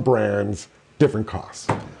 different brands, different costs.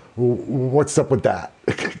 What's up with that?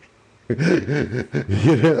 You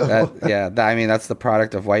know? I mean, that's the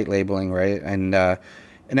product of white labeling, right? And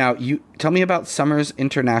now, you tell me about Summers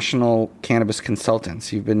International Cannabis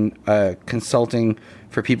Consultants. You've been consulting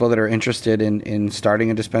for people that are interested in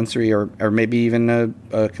starting a dispensary or maybe even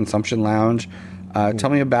a consumption lounge. Tell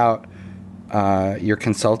me about your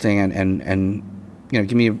consulting and you know,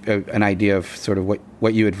 give me an idea of sort of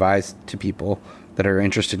what you advise to people that are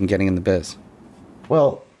interested in getting in the biz.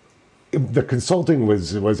 Well, the consulting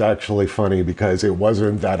was actually funny because it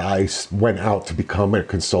wasn't that I went out to become a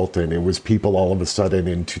consultant. It was people all of a sudden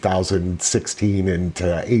in 2016 and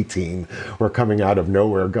 18 were coming out of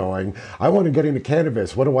nowhere going, I want to get into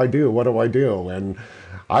cannabis. What do I do? What do I do? And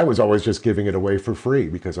I was always just giving it away for free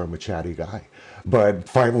because I'm a chatty guy. But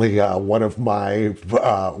finally, one of my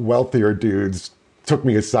wealthier dudes took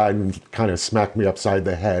me aside and kind of smacked me upside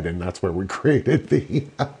the head, and that's where we created the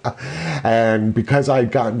and because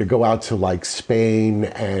I'd gotten to go out to like Spain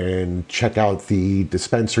and check out the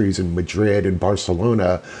dispensaries in Madrid and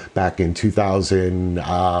Barcelona back in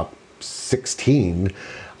 2016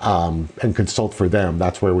 and consult for them,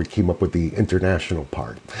 that's where we came up with the international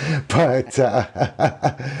part.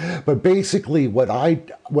 But basically what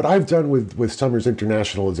I've done with Summers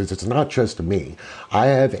International is it's not just me. I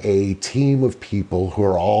have a team of people who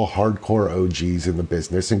are all hardcore OGs in the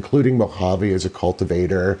business, including Mojave as a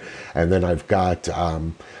cultivator. And then I've got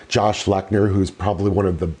Josh Lechner, who's probably one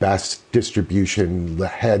of the best distribution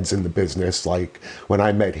heads in the business. Like when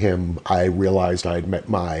I met him, I realized I'd met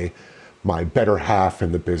my better half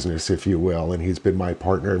in the business, if you will, and he's been my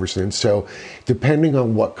partner ever since. So depending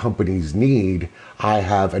on what companies need, I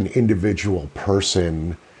have an individual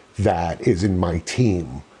person that is in my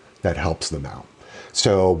team that helps them out.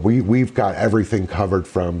 So we've got everything covered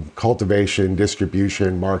from cultivation,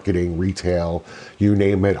 distribution, marketing, retail, you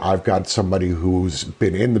name it. I've got somebody who's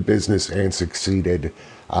been in the business and succeeded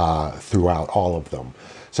throughout all of them.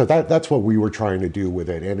 So that's what we were trying to do with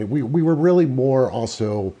it. And we were really more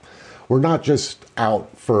also, we're not just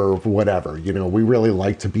out for whatever, you know, we really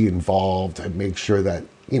like to be involved and make sure that,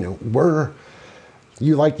 you know,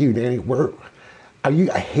 Danny,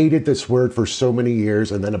 I hated this word for so many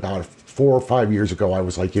years. And then about 4 or 5 years ago, I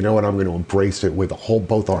was like, you know what, I'm going to embrace it with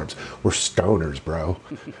both arms. We're stoners, bro.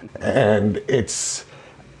 And it's,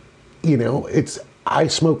 you know, I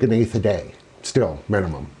smoke an eighth a day, still,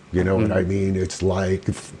 minimum. You know what I mean? It's like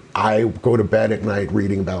I go to bed at night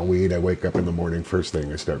reading about weed. I wake up in the morning, first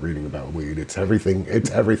thing I start reading about weed. It's everything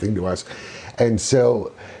to us. And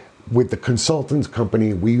so with the consultants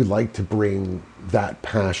company, we like to bring that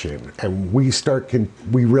passion. And we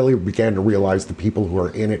really began to realize the people who are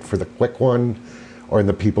in it for the quick one or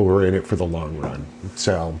the people who are in it for the long run.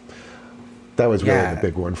 So that was really the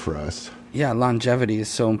big one for us. Yeah, longevity is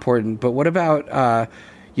so important. But what about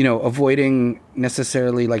you know, avoiding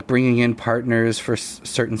necessarily like bringing in partners for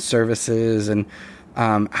certain services, and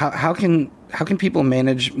how can people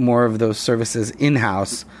manage more of those services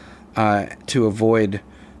in-house to avoid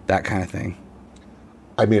that kind of thing?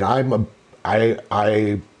 I mean,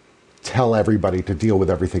 I tell everybody to deal with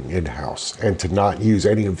everything in-house and to not use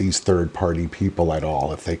any of these third-party people at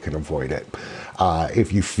all if they can avoid it.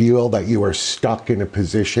 If you feel that you are stuck in a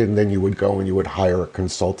position, then you would go and you would hire a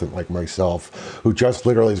consultant like myself who just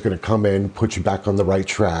literally is going to come in, put you back on the right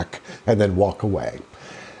track, and then walk away.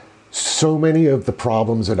 So many of the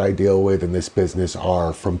problems that I deal with in this business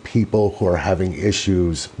are from people who are having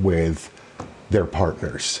issues with their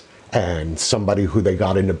partners and somebody who they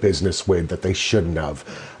got into business with that they shouldn't have.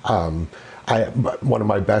 One of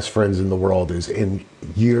my best friends in the world is in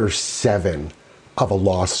year 7 of a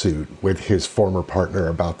lawsuit with his former partner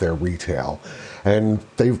about their retail, and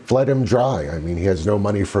they've let him dry. I mean, he has no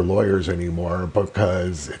money for lawyers anymore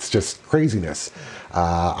because it's just craziness.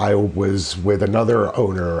 I was with another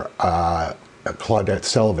owner, Claudette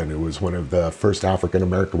Sullivan, who was one of the first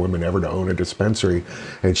African-American women ever to own a dispensary,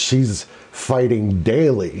 and she's fighting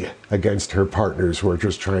daily against her partners who are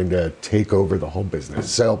just trying to take over the whole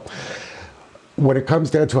business. So when it comes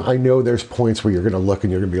down to it, I know there's points where you're going to look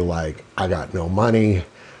and you're going to be like, I got no money.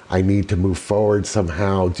 I need to move forward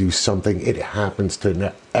somehow, do something. It happens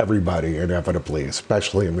to everybody inevitably,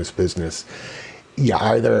 especially in this business. You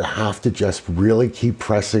either have to just really keep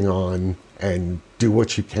pressing on and do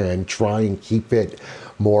what you can, try and keep it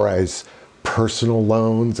more as personal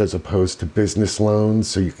loans as opposed to business loans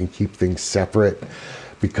so you can keep things separate.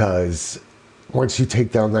 because once you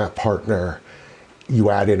take down that partner, you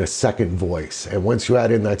add in a second voice. And once you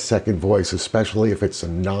add in that second voice, especially if it's a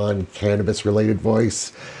non-cannabis related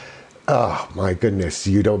voice, oh my goodness,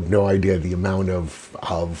 you don't have no idea the amount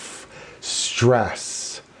of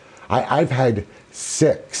stress. I've had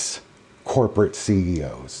 6 corporate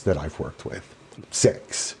CEOs that I've worked with.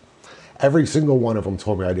 6. Every single one of them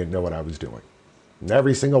told me I didn't know what I was doing. And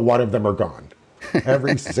every single one of them are gone.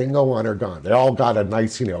 Every single one are gone. They all got a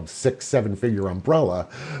nice, 6-7 figure umbrella,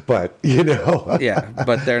 but yeah,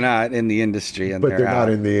 but they're not in the industry, and but they're not out.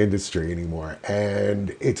 in the industry anymore.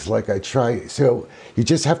 And it's like so you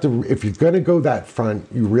just have to, if you're going to go that front,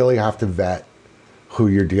 you really have to vet who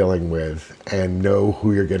you're dealing with and know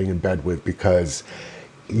who you're getting in bed with, because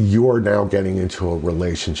you're now getting into a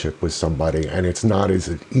relationship with somebody, and it's not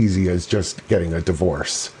as easy as just getting a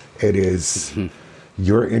divorce. It is.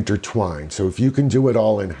 You're intertwined. So if you can do it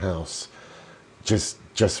all in-house, just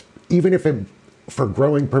even if it, for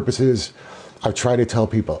growing purposes, I try to tell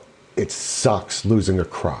people it sucks losing a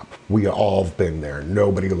crop. We all have been there.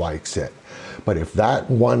 Nobody likes it. But if that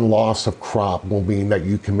one loss of crop will mean that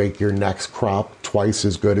you can make your next crop twice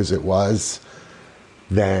as good as it was,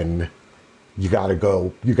 then you got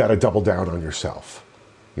to double down on yourself.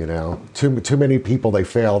 Too many people, they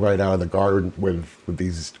fail right out of the garden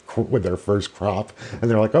with their first crop, and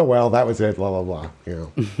they're like, oh well, that was it, blah blah blah.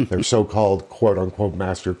 They're so-called quote unquote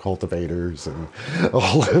master cultivators, and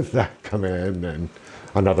all of that come in. And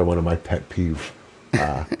another one of my pet peeve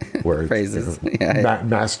words, phrases,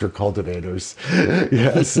 master cultivators.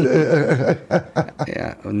 Yes.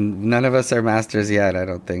 Yeah, none of us are masters yet. I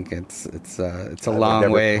don't think it's a long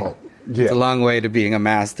way. It's a long way to being a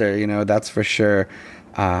master. That's for sure.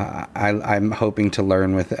 I'm hoping to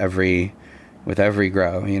learn with every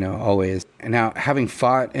grow, always. And now, having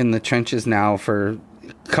fought in the trenches now for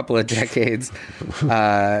a couple of decades,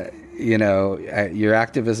 your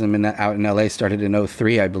activism out in LA started in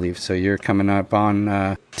 2003, I believe. So you're coming up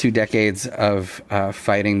on 2 decades of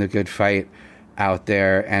fighting the good fight out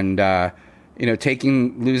there, and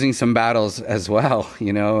losing some battles as well,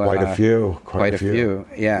 Quite a few. Quite a few.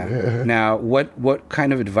 Yeah. Now, what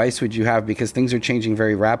kind of advice would you have? Because things are changing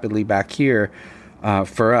very rapidly back here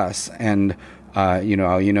for us. And,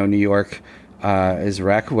 New York is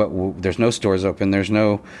wreck. There's no stores open. There's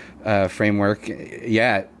no framework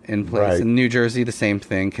yet in place. Right. In New Jersey, the same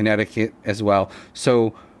thing. Connecticut as well.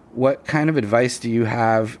 So what kind of advice do you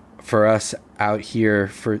have for us out here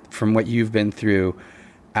from what you've been through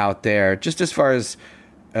out there, just as far as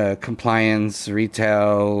compliance,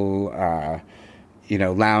 retail,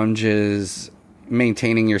 lounges,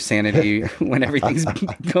 maintaining your sanity when everything's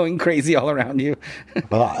going crazy all around you?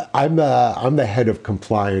 Well, I'm the head of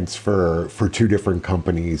compliance for 2 different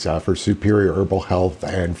companies, for Superior Herbal Health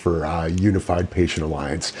and for Unified Patient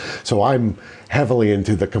Alliance. So I'm heavily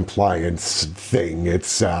into the compliance thing.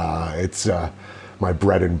 It's my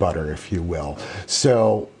bread and butter, if you will.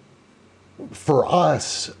 So for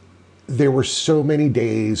us, there were so many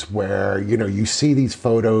days where, you see these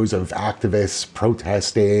photos of activists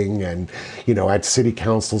protesting and, at city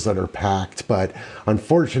councils that are packed. But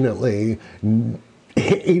unfortunately,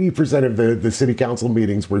 80% of the city council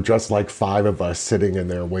meetings were just like 5 of us sitting in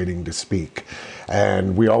there waiting to speak.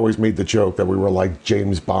 And we always made the joke that we were like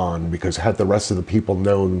James Bond, because had the rest of the people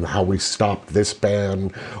known how we stopped this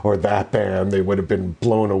ban or that ban, they would have been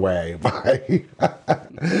blown away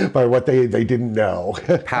by what they didn't know.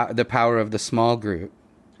 The power of the small group,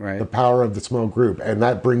 right? The power of the small group. And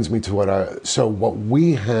that brings me to what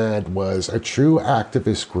we had was a true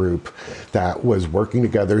activist group that was working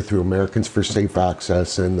together through Americans for Safe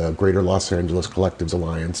Access and the Greater Los Angeles Collectives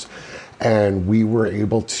Alliance. And we were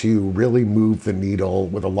able to really move the needle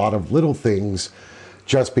with a lot of little things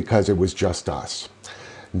just because it was just us.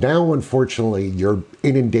 Now, unfortunately, you're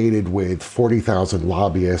inundated with 40,000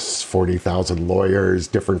 lobbyists, 40,000 lawyers,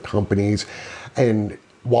 different companies. And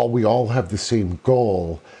while we all have the same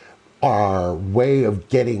goal, our way of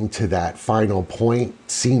getting to that final point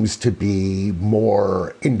seems to be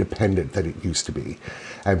more independent than it used to be.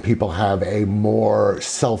 And people have a more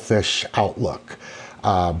selfish outlook.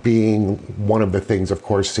 Being one of the things, of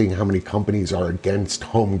course, seeing how many companies are against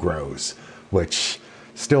home grows, which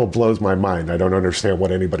still blows my mind. I don't understand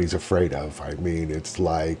what anybody's afraid of. I mean, it's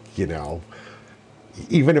like,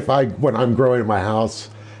 even if when I'm growing in my house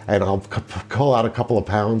and I'll call out a couple of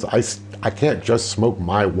pounds, I can't just smoke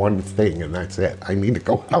my one thing and that's it. I need to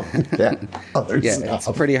go out and get other stuff.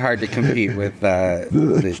 It's pretty hard to compete with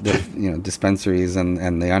the dispensaries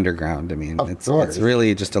and the underground. I mean, it's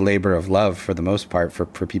really just a labor of love for the most part for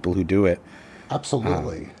people who do it.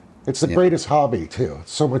 Absolutely. It's the greatest hobby, too.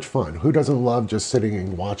 It's so much fun. Who doesn't love just sitting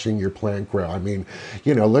and watching your plant grow? I mean,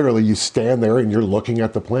 literally you stand there and you're looking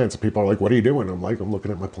at the plants. And people are like, what are you doing? I'm like, I'm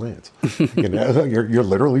looking at my plants. You're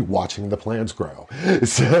literally watching the plants grow.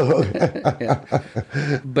 So,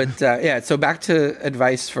 But so back to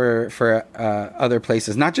advice for other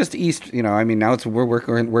places, not just east. I mean, now we're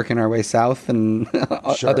working our way south and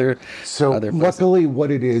other. So other places. luckily,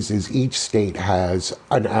 what it is each state has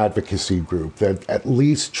an advocacy group that at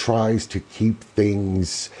least tries to keep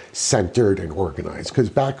things centered and organized. Because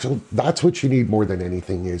that's what you need more than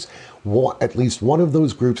anything is at least one of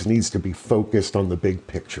those groups needs to be focused on the big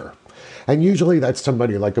picture. And usually that's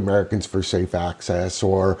somebody like Americans for Safe Access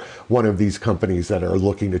or one of these companies that are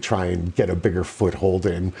looking to try and get a bigger foothold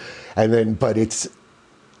in.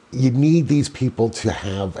 You need these people to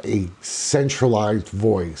have a centralized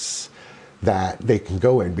voice that they can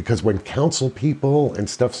go in, because when council people and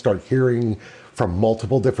stuff start hearing from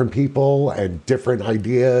multiple different people and different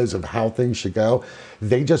ideas of how things should go,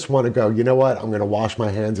 they just want to go, you know what, I'm going to wash my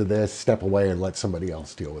hands of this, step away and let somebody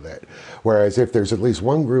else deal with it. Whereas if there's at least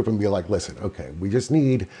one group and be like, listen, okay, we just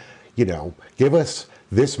need, give us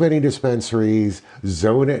this many dispensaries,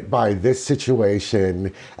 zone it by this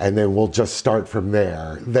situation, and then we'll just start from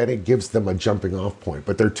there. Then it gives them a jumping off point.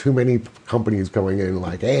 But there are too many companies going in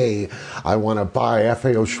like, hey, I want to buy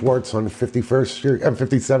FAO Schwartz on 51st Street and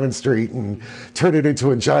 57th Street and turn it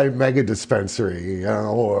into a giant mega dispensary,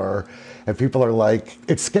 and people are like,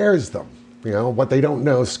 it scares them. What they don't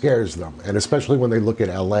know scares them. And especially when they look at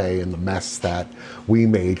LA and the mess that we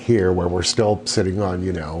made here, where we're still sitting on,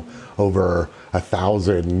 over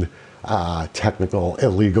 1,000 technical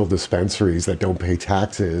illegal dispensaries that don't pay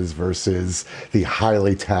taxes versus the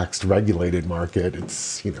highly taxed regulated market.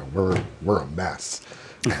 It's, we're a mess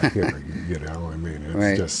here, I mean, it's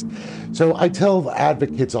right. Just, so I tell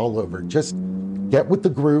advocates all over, just get with the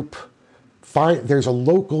group. There's a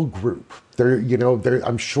local group there,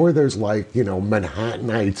 I'm sure there's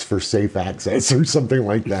Manhattanites for Safe Access or something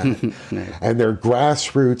like that. And they're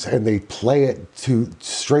grassroots and they play it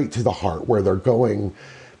straight to the heart, where they're going,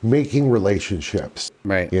 making relationships.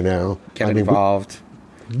 Right. Get involved.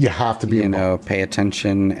 You have to be involved. Pay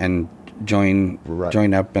attention and join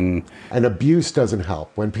up. And abuse doesn't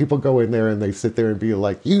help. When people go in there and they sit there and be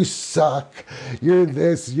like, you suck, you're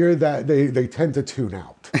this, you're that, they tend to tune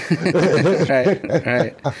out.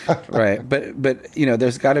 right. But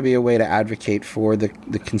there's got to be a way to advocate for the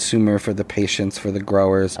consumer, for the patients, for the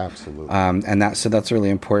growers. Absolutely. And that's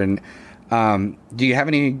really important. Do you have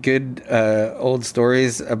any good old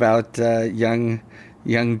stories about young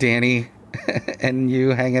Danny and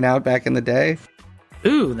you hanging out back in the day?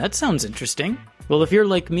 Ooh, that sounds interesting. Well, if you're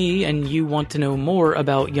like me and you want to know more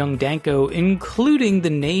about young Danko, including the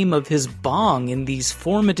name of his bong in these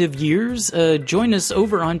formative years, join us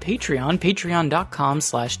over on Patreon,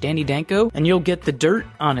 patreon.com/DannyDanko, and you'll get the dirt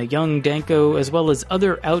on a young Danko, as well as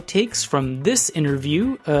other outtakes from this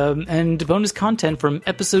interview, and bonus content from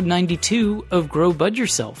episode 92 of Grow Bud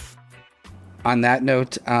Yourself. On that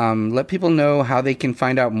note, let people know how they can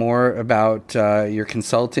find out more about your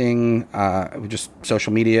consulting, just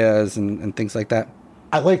social medias and things like that.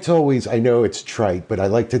 I like to always, I know it's trite, but I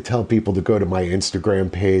like to tell people to go to my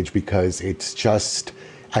Instagram page, because it's just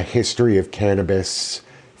a history of cannabis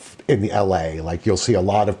in the LA. Like, you'll see a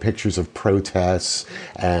lot of pictures of protests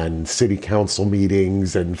and city council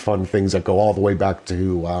meetings and fun things that go all the way back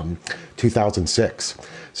to 2006.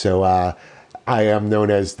 So, I am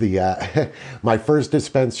known as my first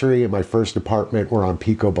dispensary and my first apartment were on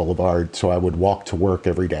Pico Boulevard, so I would walk to work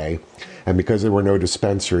every day. And because there were no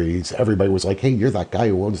dispensaries, everybody was like, hey, you're that guy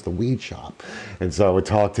who owns the weed shop. And so I would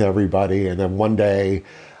talk to everybody. And then one day,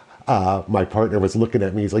 my partner was looking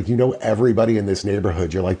at me. He's like, everybody in this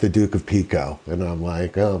neighborhood. You're like the Duke of Pico. And I'm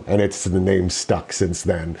like, oh. And the name stuck since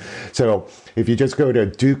then. So if you just go to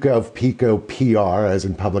Duke of Pico PR, as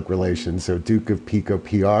in public relations, so Duke of Pico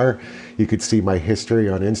PR, you could see my history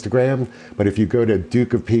on Instagram. But if you go to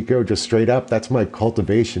Duke of Pico, just straight up, that's my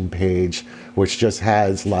cultivation page, which just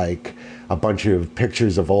has a bunch of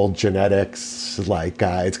pictures of old genetics.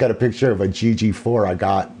 It's got a picture of a GG4 I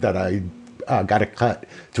got that I got a cut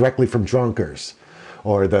directly from Drunkers,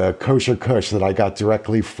 or the Kosher Kush that I got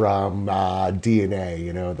directly from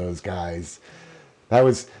DNA, those guys.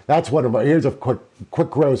 That's one of my, here's a quick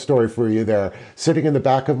grow story for you there. Sitting in the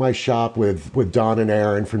back of my shop with Don and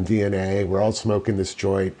Aaron from DNA, we're all smoking this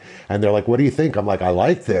joint, and they're like, what do you think? I'm like, I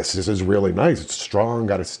like this. This is really nice. It's strong,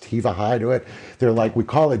 got a sativa high to it. They're like, we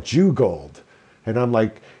call it Jew Gold. And I'm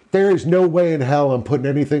like, there is no way in hell I'm putting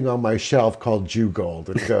anything on my shelf called Jew Gold.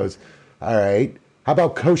 And he goes, all right, how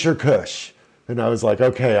about Kosher Kush? And I was like,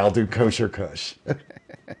 okay, I'll do kosher kush.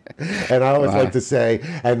 And I always like to say,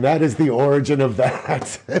 and that is the origin of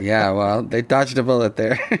that. Yeah, well, they dodged a bullet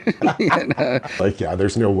there. Like, yeah,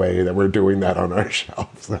 there's no way that we're doing that on our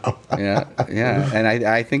shelves. So. Yeah. And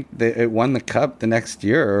I think that it won the cup the next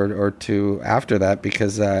year or two after that,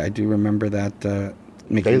 because I do remember that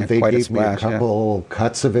making they quite a gave splash. me a couple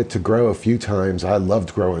cuts of it to grow a few times. I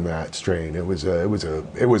loved growing that strain. It was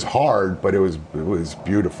hard, but it was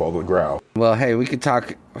beautiful to grow. Well, hey, we could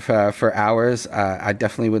talk for hours. I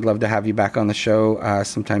definitely would love to have you back on the show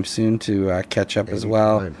sometime soon to catch up as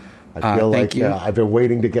well. I feel like you. I've been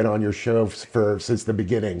waiting to get on your show since the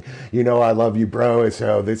beginning. You know, I love you, bro.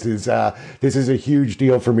 So this is a huge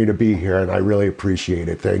deal for me to be here, and I really appreciate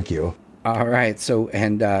it. Thank you. All right. So,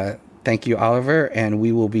 and thank you, Oliver. And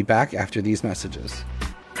we will be back after these messages.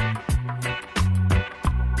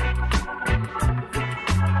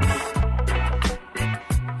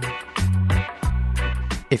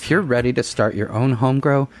 If you're ready to start your own home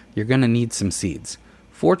grow, you're going to need some seeds.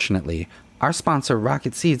 Fortunately, our sponsor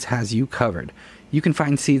Rocket Seeds has you covered. You can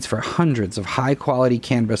find seeds for hundreds of high-quality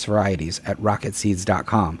cannabis varieties at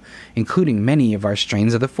rocketseeds.com, including many of our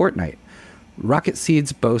strains of the fortnight. Rocket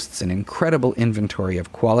Seeds boasts an incredible inventory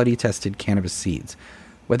of quality-tested cannabis seeds.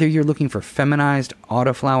 Whether you're looking for feminized,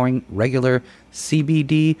 auto-flowering, regular,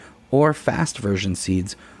 CBD, or fast version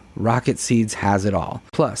seeds, Rocket Seeds has it all.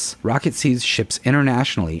 Plus, Rocket Seeds ships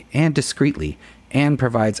internationally and discreetly and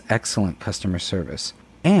provides excellent customer service.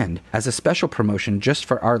 And as a special promotion just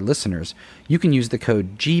for our listeners, you can use the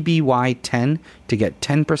code GBY10 to get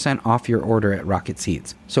 10% off your order at Rocket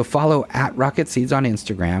Seeds. So follow at Rocket Seeds on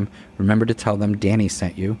Instagram, remember to tell them Danny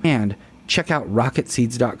sent you, and check out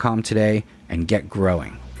rocketseeds.com today and get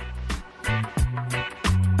growing.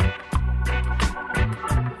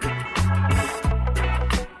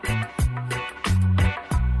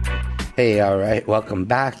 Hey, all right, welcome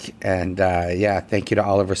back. And thank you to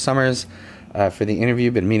Oliver Summers for the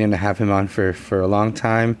interview. Been meaning to have him on for a long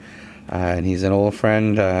time. And he's an old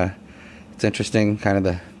friend. It's interesting, kind of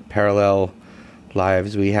the parallel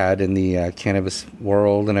lives we had in the cannabis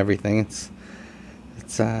world and everything. It's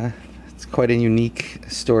quite a unique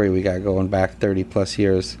story we got going back 30 plus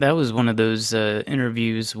years. That was one of those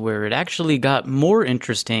interviews where it actually got more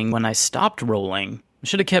interesting when I stopped rolling. I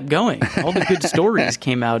should have kept going. All the good stories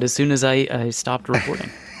came out as soon as I stopped recording.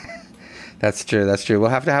 That's true. We'll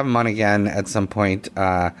have to have him on again at some point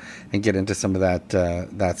and get into some of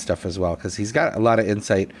that stuff as well, because he's got a lot of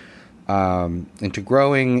insight into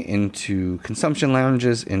growing, into consumption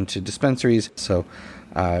lounges, into dispensaries. So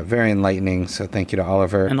very enlightening. So thank you to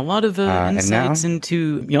Oliver. And a lot of insights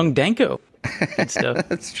into young Danko and stuff.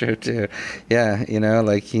 That's true too. Yeah,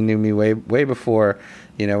 like he knew me way before,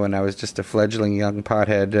 when I was just a fledgling young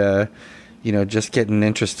pothead, just getting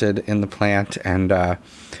interested in the plant and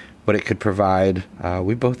what it could provide.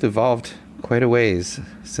 We both evolved quite a ways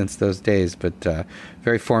since those days, but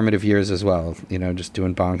very formative years as well, just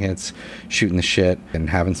doing bong hits, shooting the shit, and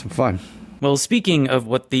having some fun. Well, speaking of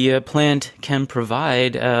what the plant can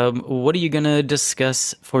provide, what are you going to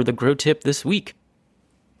discuss for the Grow Tip this week?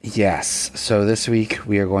 Yes, so this week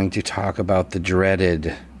we are going to talk about the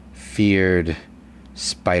dreaded, feared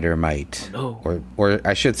spider mite. Oh. Or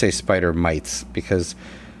I should say spider mites, because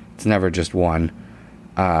it's never just one.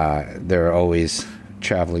 They're always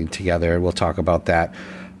traveling together. We'll talk about that.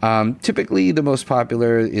 Typically, the most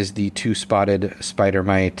popular is the two-spotted spider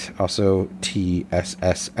mite, also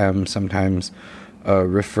TSSM, sometimes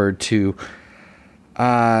referred to.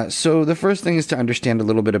 So the first thing is to understand a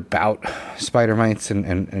little bit about spider mites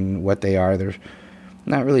and what they are. They're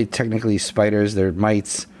not really technically spiders. They're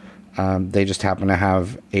mites. They just happen to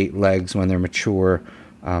have 8 legs when they're mature.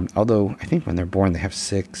 Although I think when they're born they have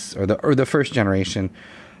 6, or the first generation.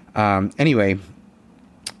 Anyway,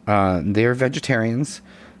 they're vegetarians.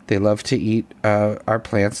 They love to eat our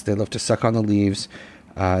plants. They love to suck on the leaves.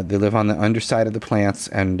 They live on the underside of the plants,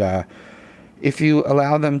 and if you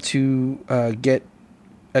allow them to get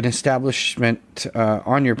an establishment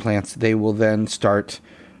on your plants, they will then start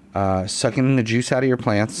sucking the juice out of your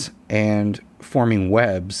plants and forming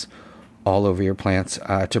webs all over your plants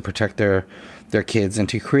to protect their kids and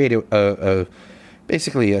to create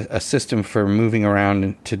basically a system for moving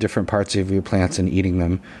around to different parts of your plants and eating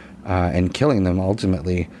them and killing them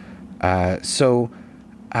ultimately. So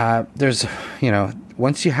there's,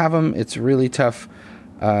 once you have them, it's really tough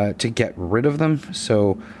to get rid of them.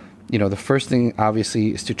 So, the first thing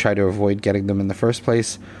obviously is to try to avoid getting them in the first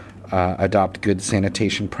place. Adopt good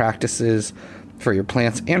sanitation practices for your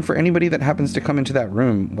plants and for anybody that happens to come into that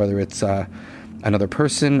room, whether it's another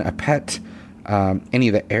person, a pet, any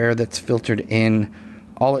of the air that's filtered in.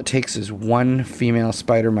 All it takes is one female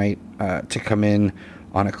spider mite to come in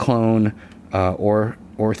on a clone or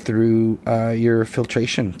through your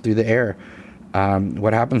filtration through the air.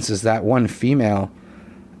 What happens is that one female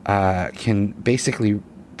can basically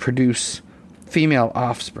produce female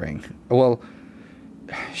offspring. Well,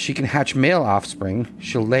 she can hatch male offspring.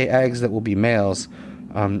 She'll lay eggs that will be males.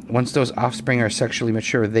 Once those offspring are sexually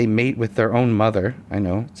mature, they mate with their own mother. I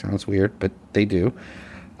know, it sounds weird, but they do.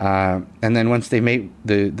 And then once they mate,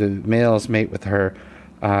 the males mate with her,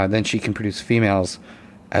 then she can produce females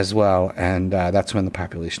as well, and that's when the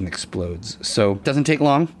population explodes. So it doesn't take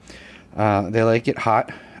long. They like it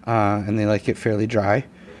hot, and they like it fairly dry,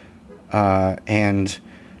 and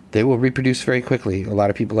they will reproduce very quickly. A lot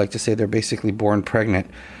of people like to say they're basically born pregnant,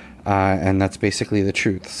 and that's basically the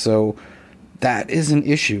truth. So that is an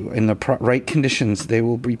issue. In the right conditions, they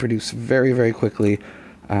will reproduce very, very quickly,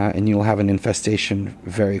 and you'll have an infestation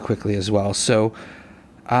very quickly as well. So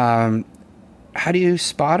how do you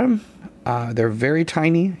spot them? They're very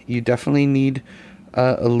tiny. You definitely need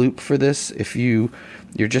a loop for this. If you're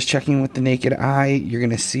just checking with the naked eye, you're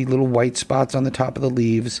going to see little white spots on the top of the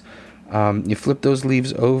leaves. You flip those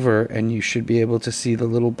leaves over and you should be able to see the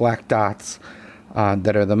little black dots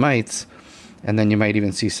that are the mites. And then you might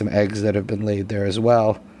even see some eggs that have been laid there as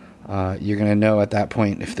well. You're going to know at that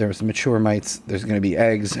point if there's mature mites, there's going to be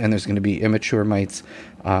eggs, and there's going to be immature mites,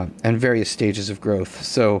 and various stages of growth.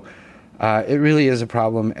 So it really is a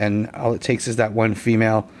problem, and all it takes is that one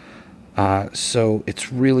female. So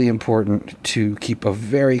it's really important to keep a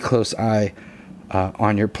very close eye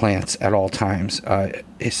on your plants at all times,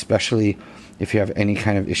 especially if you have any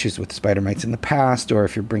kind of issues with spider mites in the past, or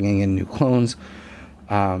if you're bringing in new clones.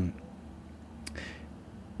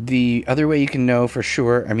 The other way you can know for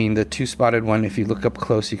sure, I mean, the two-spotted one, if you look up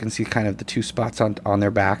close, you can see kind of the two spots on their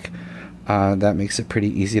back. That makes it pretty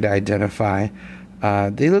easy to identify.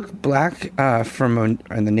 They look black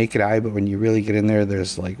in the naked eye, but when you really get in there,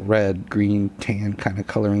 there's like red, green, tan kind of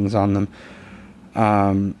colorings on them.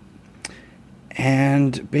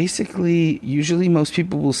 And basically, usually most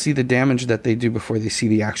people will see the damage that they do before they see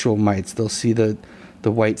the actual mites. They'll see the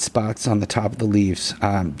white spots on the top of the leaves,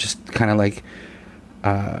 just kind of like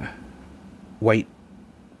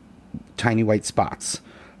tiny white spots,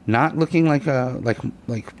 not looking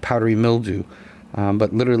like powdery mildew,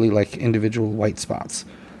 but literally like individual white spots.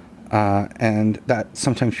 And that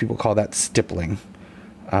sometimes people call that stippling.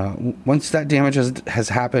 Once that damage has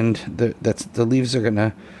happened, the leaves are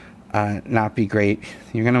gonna not be great.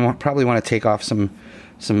 You're gonna probably want to take off some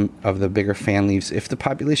of the bigger fan leaves. If the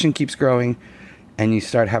population keeps growing and you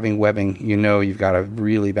start having webbing, you know you've got a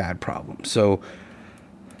really bad problem. So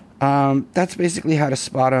that's basically how to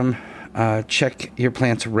spot them. Check your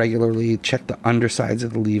plants regularly. Check the undersides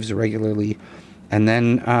of the leaves regularly, and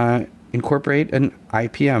then incorporate an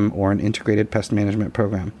IPM or an integrated pest management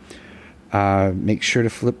program. Make sure to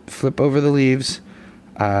flip over the leaves.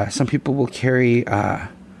 Some people will carry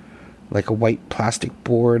like a white plastic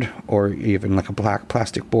board, or even like a black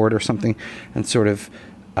plastic board or something, and sort of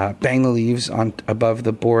bang the leaves on above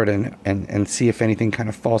the board and see if anything kind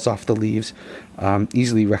of falls off the leaves.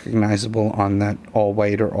 Easily recognizable on that all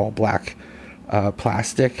white or all black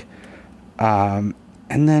plastic. And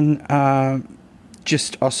then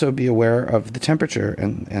just also be aware of the temperature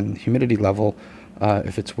and humidity level.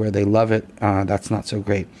 If it's where they love it, that's not so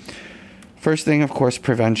great. First thing, of course,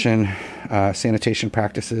 prevention, sanitation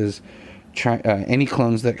practices. Try any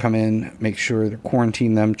clones that come in, make sure to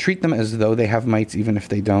quarantine them. Treat them as though they have mites, even if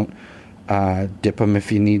they don't. Dip them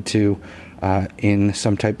if you need to in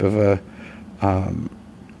some type of a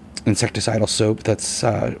insecticidal soap that's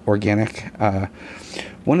organic.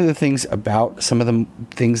 One of the things about some of the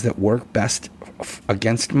things that work best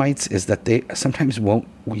against mites is that they sometimes won't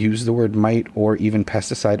use the word mite or even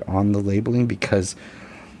pesticide on the labeling, because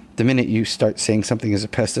the minute you start saying something is a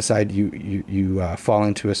pesticide, you fall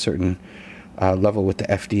into a certain level with the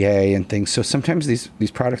FDA and things. So sometimes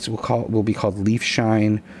these products will be called leaf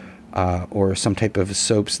shine or some type of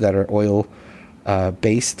soaps that are oil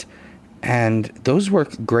based, and those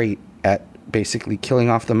work great at basically killing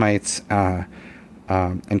off the mites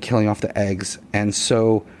and killing off the eggs. And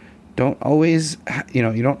so you don't always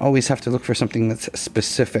have to look for something that's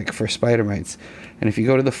specific for spider mites. And if you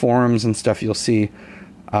go to the forums and stuff, you'll see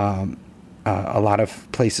a lot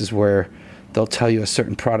of places where they'll tell you a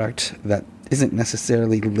certain product that isn't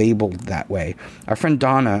necessarily labeled that way. Our friend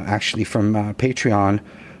Donna, actually from Patreon,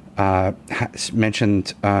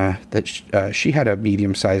 mentioned that she had a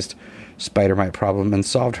medium-sized spider mite problem and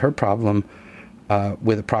solved her problem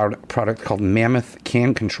with a product called Mammoth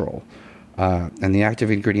Can Control. And the active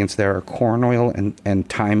ingredients there are corn oil and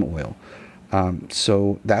thyme oil.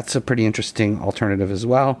 So that's a pretty interesting alternative as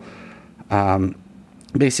well.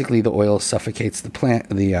 Basically, the oil suffocates the plant,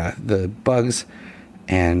 the bugs,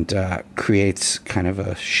 and creates kind of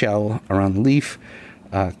a shell around the leaf,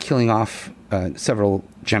 killing off several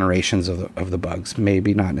generations of the bugs.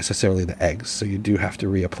 Maybe not necessarily the eggs, so you do have to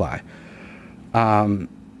reapply.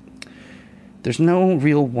 There's no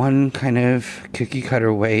real one kind of cookie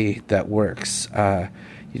cutter way that works.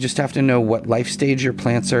 You just have to know what life stage your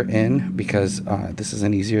plants are in, because this is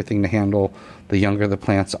an easier thing to handle the younger the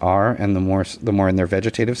plants are and the more in their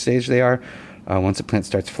vegetative stage they are. Once a plant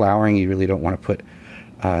starts flowering, you really don't want to put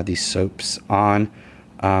these soaps on.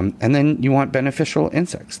 And then you want beneficial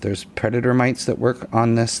insects. There's predator mites that work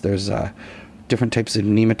on this. There's different types of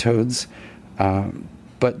nematodes.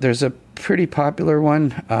 But there's a pretty popular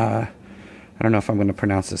one. I don't know if I'm going to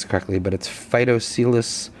pronounce this correctly, but it's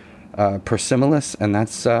Phytocilus persimilis, and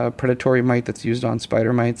that's a predatory mite that's used on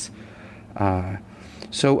spider mites.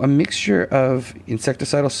 So a mixture of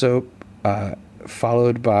insecticidal soap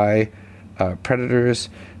followed by predators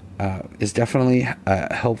is definitely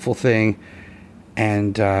a helpful thing.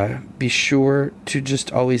 And be sure to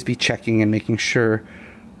just always be checking and making sure,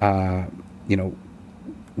 how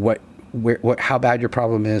bad your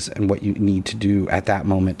problem is and what you need to do at that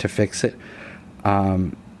moment to fix it.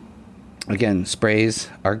 Again, sprays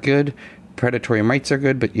are good. Predatory mites are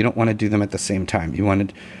good, but you don't want to do them at the same time. You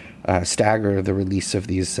want to stagger the release of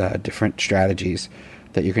these different strategies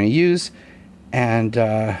that you're going to use. And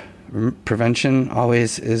prevention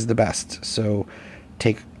always is the best. So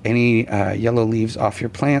take any yellow leaves off your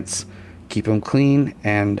plants, keep them clean,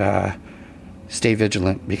 and stay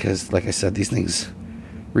vigilant, because, like I said, these things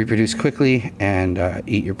reproduce quickly and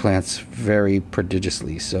eat your plants very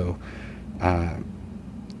prodigiously. So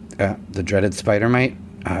the dreaded spider mite,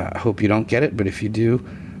 I hope you don't get it, but if you do,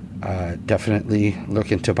 definitely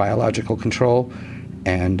look into biological control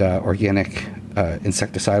and organic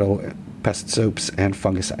insecticidal pest soaps and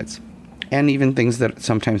fungicides, and even things that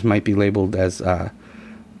sometimes might be labeled as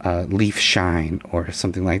leaf shine or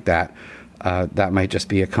something like that. That might just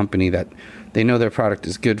be a company that they know their product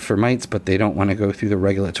is good for mites, but they don't want to go through the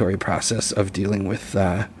regulatory process of dealing with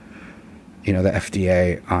the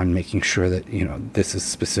FDA on making sure that this is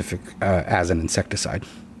specific as an insecticide.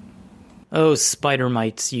 Oh, spider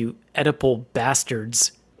mites, you Oedipal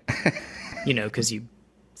bastards. Because you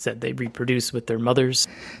said they reproduce with their mothers.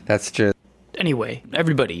 That's true. Anyway,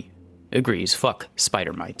 everybody agrees, fuck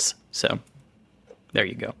spider mites. So, there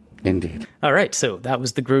you go. Indeed. All right, so that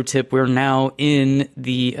was the Grow Tip. We're now in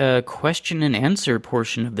the question and answer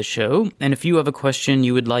portion of the show. And if you have a question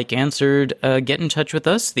you would like answered, get in touch with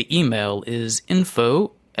us. The email is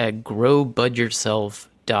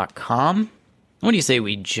info@growbudyourself.com. What do you say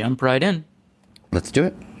we jump right in? Let's do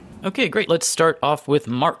it. Okay, great. Let's start off with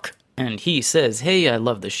Mark. And he says, "Hey, I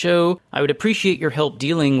love the show. I would appreciate your help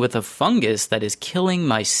dealing with a fungus that is killing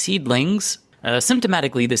my seedlings.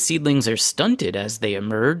 Symptomatically, the seedlings are stunted as they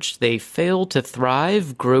emerge. They fail to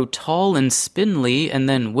thrive, grow tall and spindly, and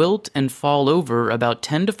then wilt and fall over about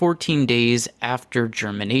 10 to 14 days after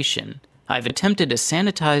germination. I've attempted to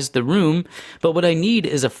sanitize the room, but what I need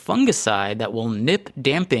is a fungicide that will nip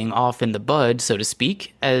damping off in the bud, so to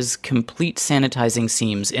speak, as complete sanitizing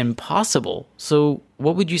seems impossible. So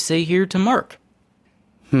what would you say here to Mark?"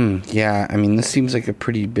 Yeah, I mean, this seems like a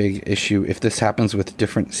pretty big issue. If this happens with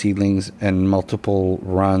different seedlings and multiple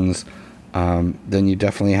runs, then you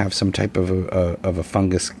definitely have some type of a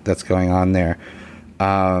fungus that's going on there.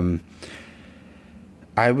 I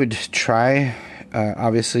would try,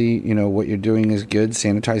 obviously, what you're doing is good.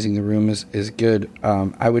 Sanitizing the room is good.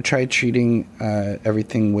 I would try treating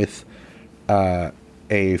everything with a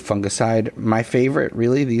fungicide. My favorite,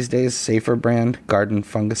 really, these days, Safer brand garden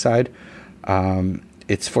fungicide.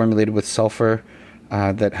 It's formulated with sulfur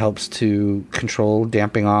that helps to control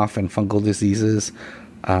damping off and fungal diseases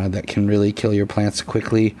that can really kill your plants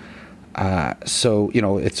quickly. So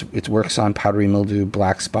it works on powdery mildew,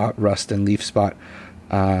 black spot, rust, and leaf spot,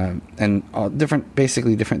 and all different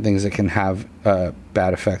things that can have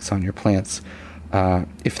bad effects on your plants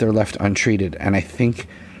if they're left untreated. And I think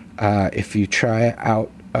if you try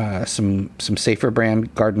out some Safer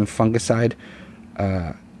brand garden fungicide,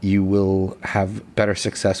 you will have better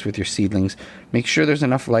success with your seedlings. Make sure there's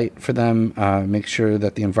enough light for them. Make sure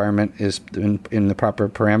that the environment is in the proper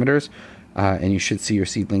parameters, and you should see your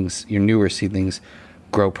newer seedlings,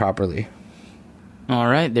 grow properly. All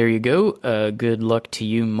right, there you go. Good luck to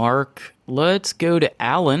you, Mark. Let's go to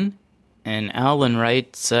Alan. And Alan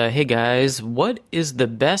writes, "Hey guys, what is the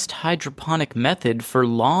best hydroponic method for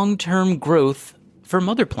long-term growth for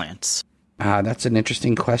mother plants?" That's an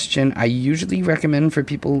interesting question. I usually recommend for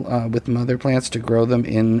people with mother plants to grow them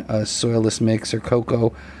in a soilless mix or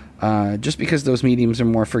cocoa, just because those mediums are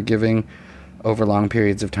more forgiving over long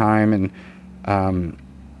periods of time. And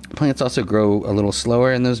plants also grow a little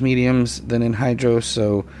slower in those mediums than in hydro.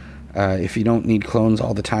 So if you don't need clones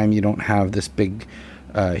all the time, you don't have this big,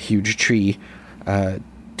 huge tree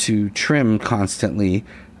to trim constantly.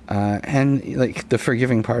 And like the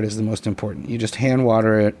forgiving part is the most important. You just hand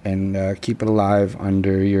water it and keep it alive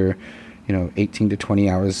under your, 18 to 20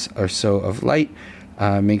 hours or so of light.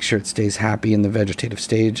 Make sure it stays happy in the vegetative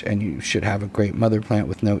stage, and you should have a great mother plant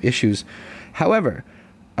with no issues. However,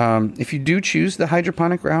 if you do choose the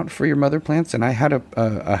hydroponic route for your mother plants, and I had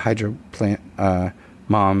a hydro plant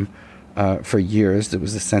mom for years that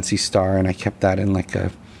was the Sensi Star, and I kept that in like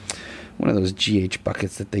one of those GH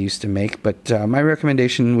buckets that they used to make. But my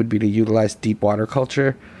recommendation would be to utilize deep water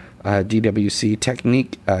culture, DWC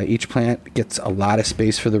technique. Each plant gets a lot of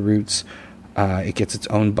space for the roots. It gets its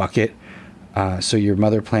own bucket. So your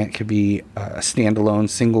mother plant could be a standalone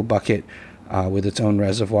single bucket with its own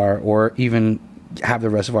reservoir, or even have the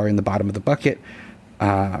reservoir in the bottom of the bucket.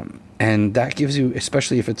 And that gives you,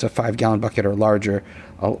 especially if it's a 5-gallon bucket or larger,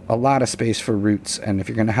 a lot of space for roots. And if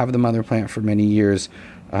you're going to have the mother plant for many years,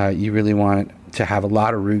 you really want it to have a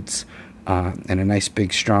lot of roots and a nice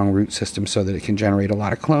big strong root system so that it can generate a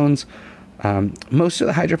lot of clones. Most of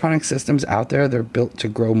the hydroponic systems out there, they're built to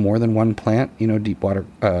grow more than one plant. Deep water,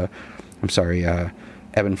 ebb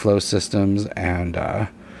and flow systems, and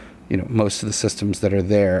most of the systems that are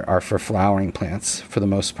there are for flowering plants for the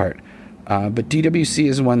most part. But DWC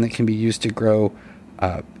is one that can be used to grow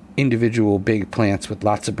individual big plants with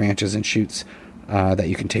lots of branches and shoots that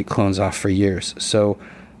you can take clones off for years. So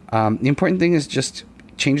the important thing is just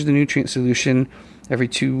change the nutrient solution every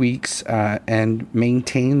 2 weeks and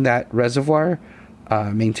maintain that reservoir,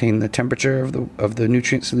 maintain the temperature of the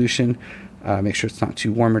nutrient solution, make sure it's not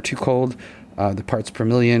too warm or too cold, the parts per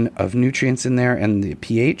million of nutrients in there, and the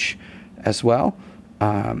pH as well,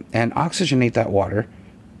 and oxygenate that water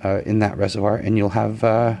in that reservoir, and you'll have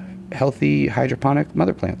healthy hydroponic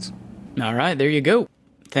mother plants. All right, there you go.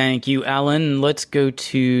 Thank you, Alan. Let's go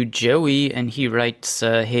to Joey, and he writes,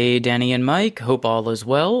 Hey, Danny and Mike, hope all is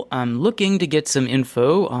well. I'm looking to get some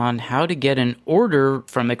info on how to get an order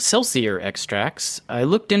from Excelsior Extracts. I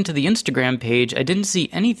looked into the Instagram page. I didn't see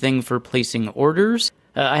anything for placing orders.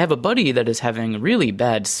 I have a buddy that is having really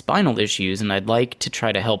bad spinal issues, and I'd like to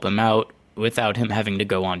try to help him out without him having to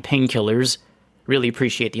go on painkillers. Really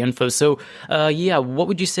appreciate the info. So, what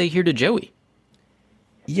would you say here to Joey?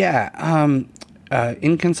 Yeah,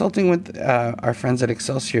 in consulting with our friends at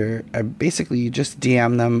Excelsior, basically you just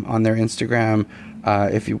DM them on their Instagram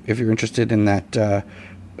if you're interested in that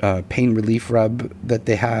pain relief rub that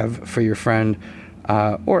they have for your friend,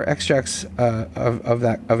 or extracts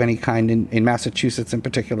of any kind in Massachusetts in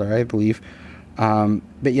particular, I believe.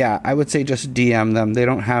 But yeah, I would say just DM them. They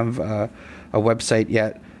don't have a website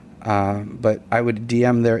yet, but I would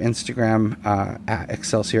DM their Instagram at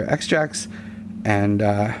Excelsior Extracts, and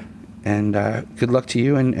good luck to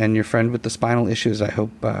you and your friend with the spinal issues. I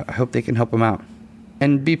hope they can help them out,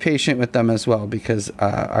 and be patient with them as well, because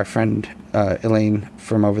our friend Elaine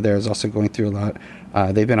from over there is also going through a lot.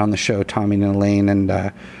 They've been on the show, Tommy and Elaine,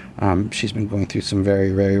 and she's been going through some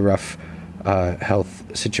very, very rough health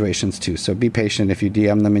situations too. So be patient. If you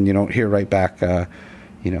DM them and you don't hear right back,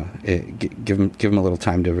 give them a little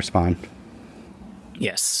time to respond.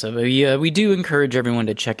 Yes, so we do encourage everyone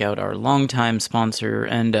to check out our longtime sponsor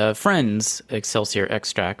and friends, Excelsior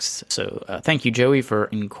Extracts. So thank you, Joey, for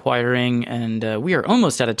inquiring, and we are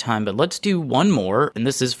almost out of time, but let's do one more, and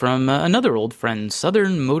this is from another old friend,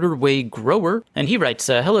 Southern Motorway Grower, and he writes,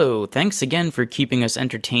 Hello, thanks again for keeping us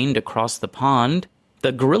entertained across the pond.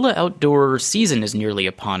 The guerrilla outdoor season is nearly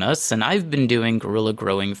upon us, and I've been doing guerrilla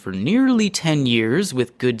growing for nearly 10 years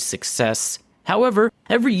with good success. However,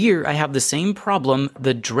 every year I have the same problem,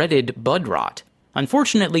 the dreaded bud rot.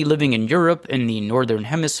 Unfortunately, living in Europe in the northern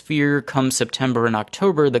hemisphere, come September and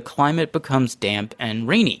October, the climate becomes damp and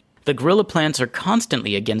rainy. The guerrilla plants are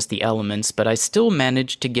constantly against the elements, but I still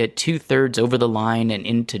manage to get 2/3 over the line and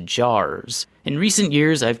into jars. In recent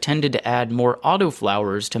years, I've tended to add more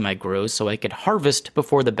autoflowers to my grows so I could harvest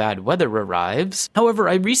before the bad weather arrives. However,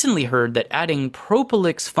 I recently heard that adding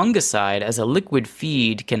Propolis fungicide as a liquid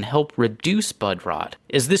feed can help reduce bud rot.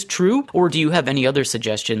 Is this true, or do you have any other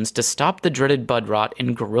suggestions to stop the dreaded bud rot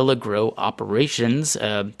in guerrilla grow operations?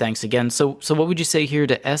 Thanks again. So what would you say here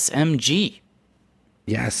to SMG?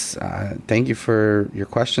 Yes, thank you for your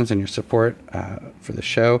questions and your support for the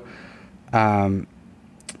show.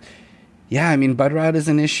 yeah, I mean, bud rot is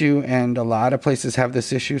an issue, and a lot of places have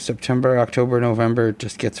this issue. September, October, November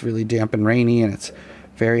just gets really damp and rainy, and it's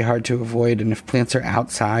very hard to avoid. And if plants are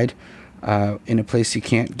outside in a place you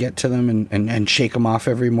can't get to them and shake them off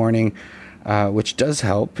every morning, which does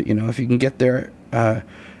help. If you can get there,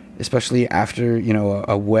 especially after,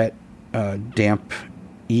 a wet, damp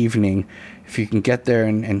evening, if you can get there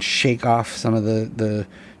and shake off some of the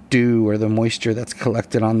dew or the moisture that's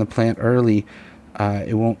collected on the plant early,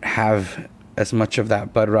 it won't have as much of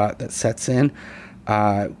that bud rot that sets in.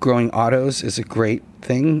 Growing autos is a great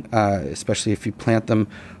thing, especially if you plant them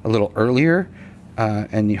a little earlier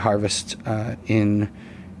and you harvest in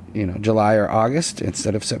July or August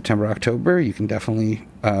instead of September, October. You can definitely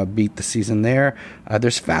beat the season there.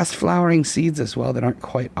 There's fast flowering seeds as well that aren't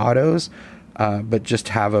quite autos, but just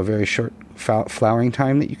have a very short flowering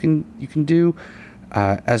time that you can do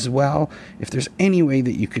as well. If there's any way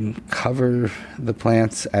that you can cover the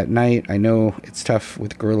plants at night, I know it's tough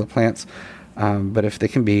with guerrilla plants, but if they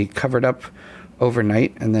can be covered up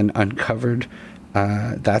overnight and then uncovered,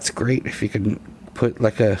 that's great. If you can put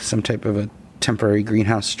like some type of a temporary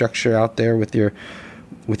greenhouse structure out there with your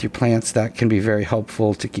plants, that can be very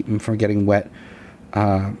helpful to keep them from getting wet,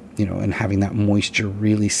 and having that moisture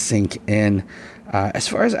really sink in. As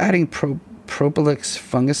far as adding Propylix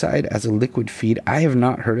fungicide as a liquid feed, I have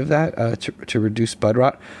not heard of that to reduce bud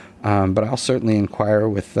rot, but I'll certainly inquire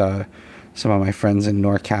with some of my friends in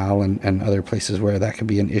NorCal and other places where that could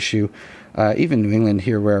be an issue. Even New England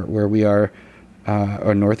here, where we are,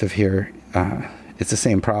 or north of here, it's the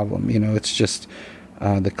same problem. It's just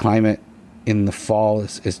the climate in the fall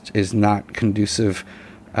is not conducive,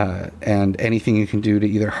 and anything you can do to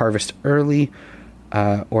either harvest early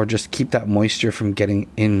or just keep that moisture from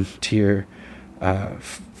getting into your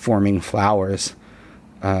forming flowers.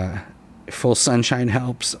 Full sunshine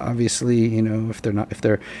helps, obviously. If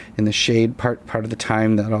they're in the shade part of the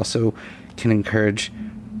time, that also can encourage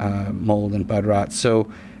mold and bud rot.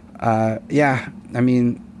 So yeah, I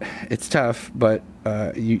mean, it's tough, but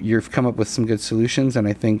you've come up with some good solutions, and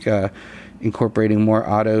I think incorporating more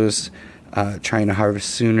autos, trying to harvest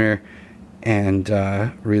sooner, and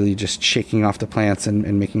really just shaking off the plants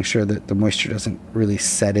and making sure that the moisture doesn't really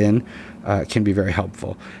set in can be very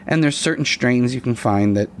helpful. And there's certain strains you can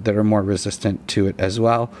find that are more resistant to it as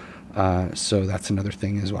well, so that's another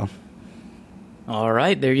thing as well. All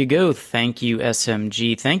right, there you go. Thank you,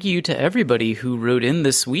 SMG. Thank you to everybody who wrote in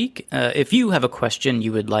this week. If you have a question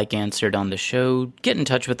you would like answered on the show, get in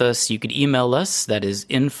touch with us. You could email us. That is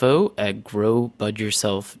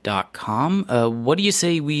info@growbudyourself.com. What do you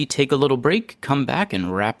say we take a little break, come back,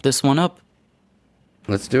 and wrap this one up?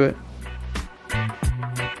 Let's do it.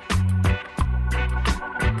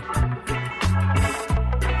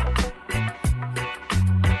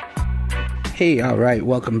 Hey, all right,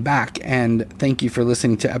 welcome back, and thank you for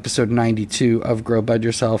listening to episode 92 of Grow Bud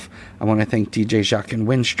Yourself. I want to thank DJ Jacques and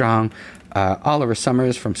Winstrong, Oliver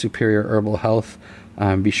Summers from Superior Herbal Health.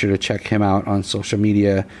 Be sure to check him out on social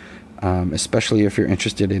media, especially if you're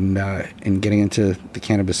interested in getting into the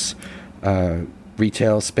cannabis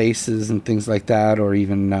retail spaces and things like that, or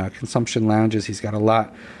even consumption lounges. He's got a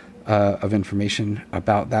lot of information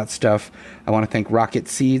about that stuff. I want to thank Rocket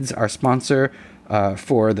Seeds, our sponsor,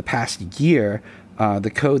 for the past year.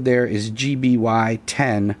 The code there is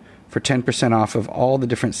GBY10 for 10% off of all the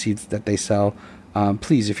different seeds that they sell.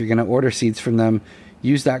 Please, if you're going to order seeds from them,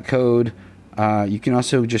 use that code. You can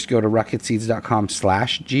also just go to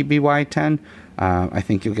rocketseeds.com/GBY10. I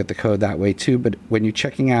think you'll get the code that way too. But when you're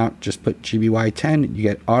checking out, just put GBY10. You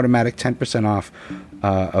get automatic 10% off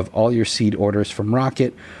of all your seed orders from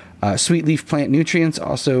Rocket. Sweet Leaf Plant Nutrients,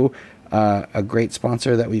 also a great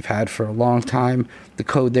sponsor that we've had for a long time. The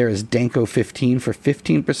code there is DANKO15 for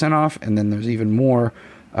 15% off, and then there's even more.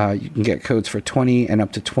 You can get codes for 20 and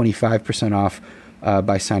up to 25% off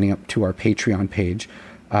by signing up to our Patreon page.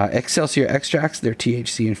 Excelsior Extracts, their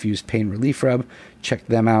THC-infused pain relief rub. Check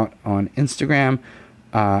them out on Instagram.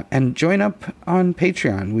 And join up on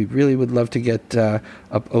Patreon. We really would love to get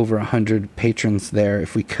up over 100 patrons there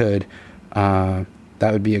if we could. That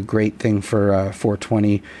would be a great thing for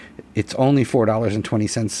 420. It's only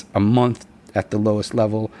 $4.20 a month at the lowest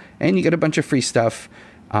level, and you get a bunch of free stuff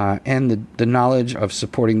and the knowledge of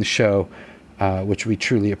supporting the show, which we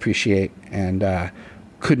truly appreciate, and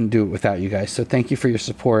couldn't do it without you guys. So thank you for your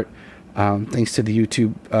support. Thanks to the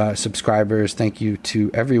YouTube subscribers. Thank you to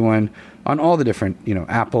everyone on all the different,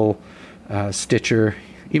 Apple, Stitcher,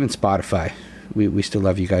 even Spotify. We still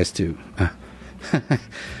love you guys too.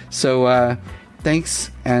 So thanks,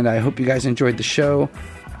 and I hope you guys enjoyed the show.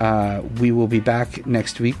 We will be back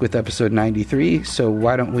next week with episode 93. So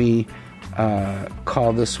why don't we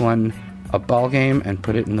call this one a ball game and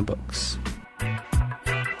put it in the books.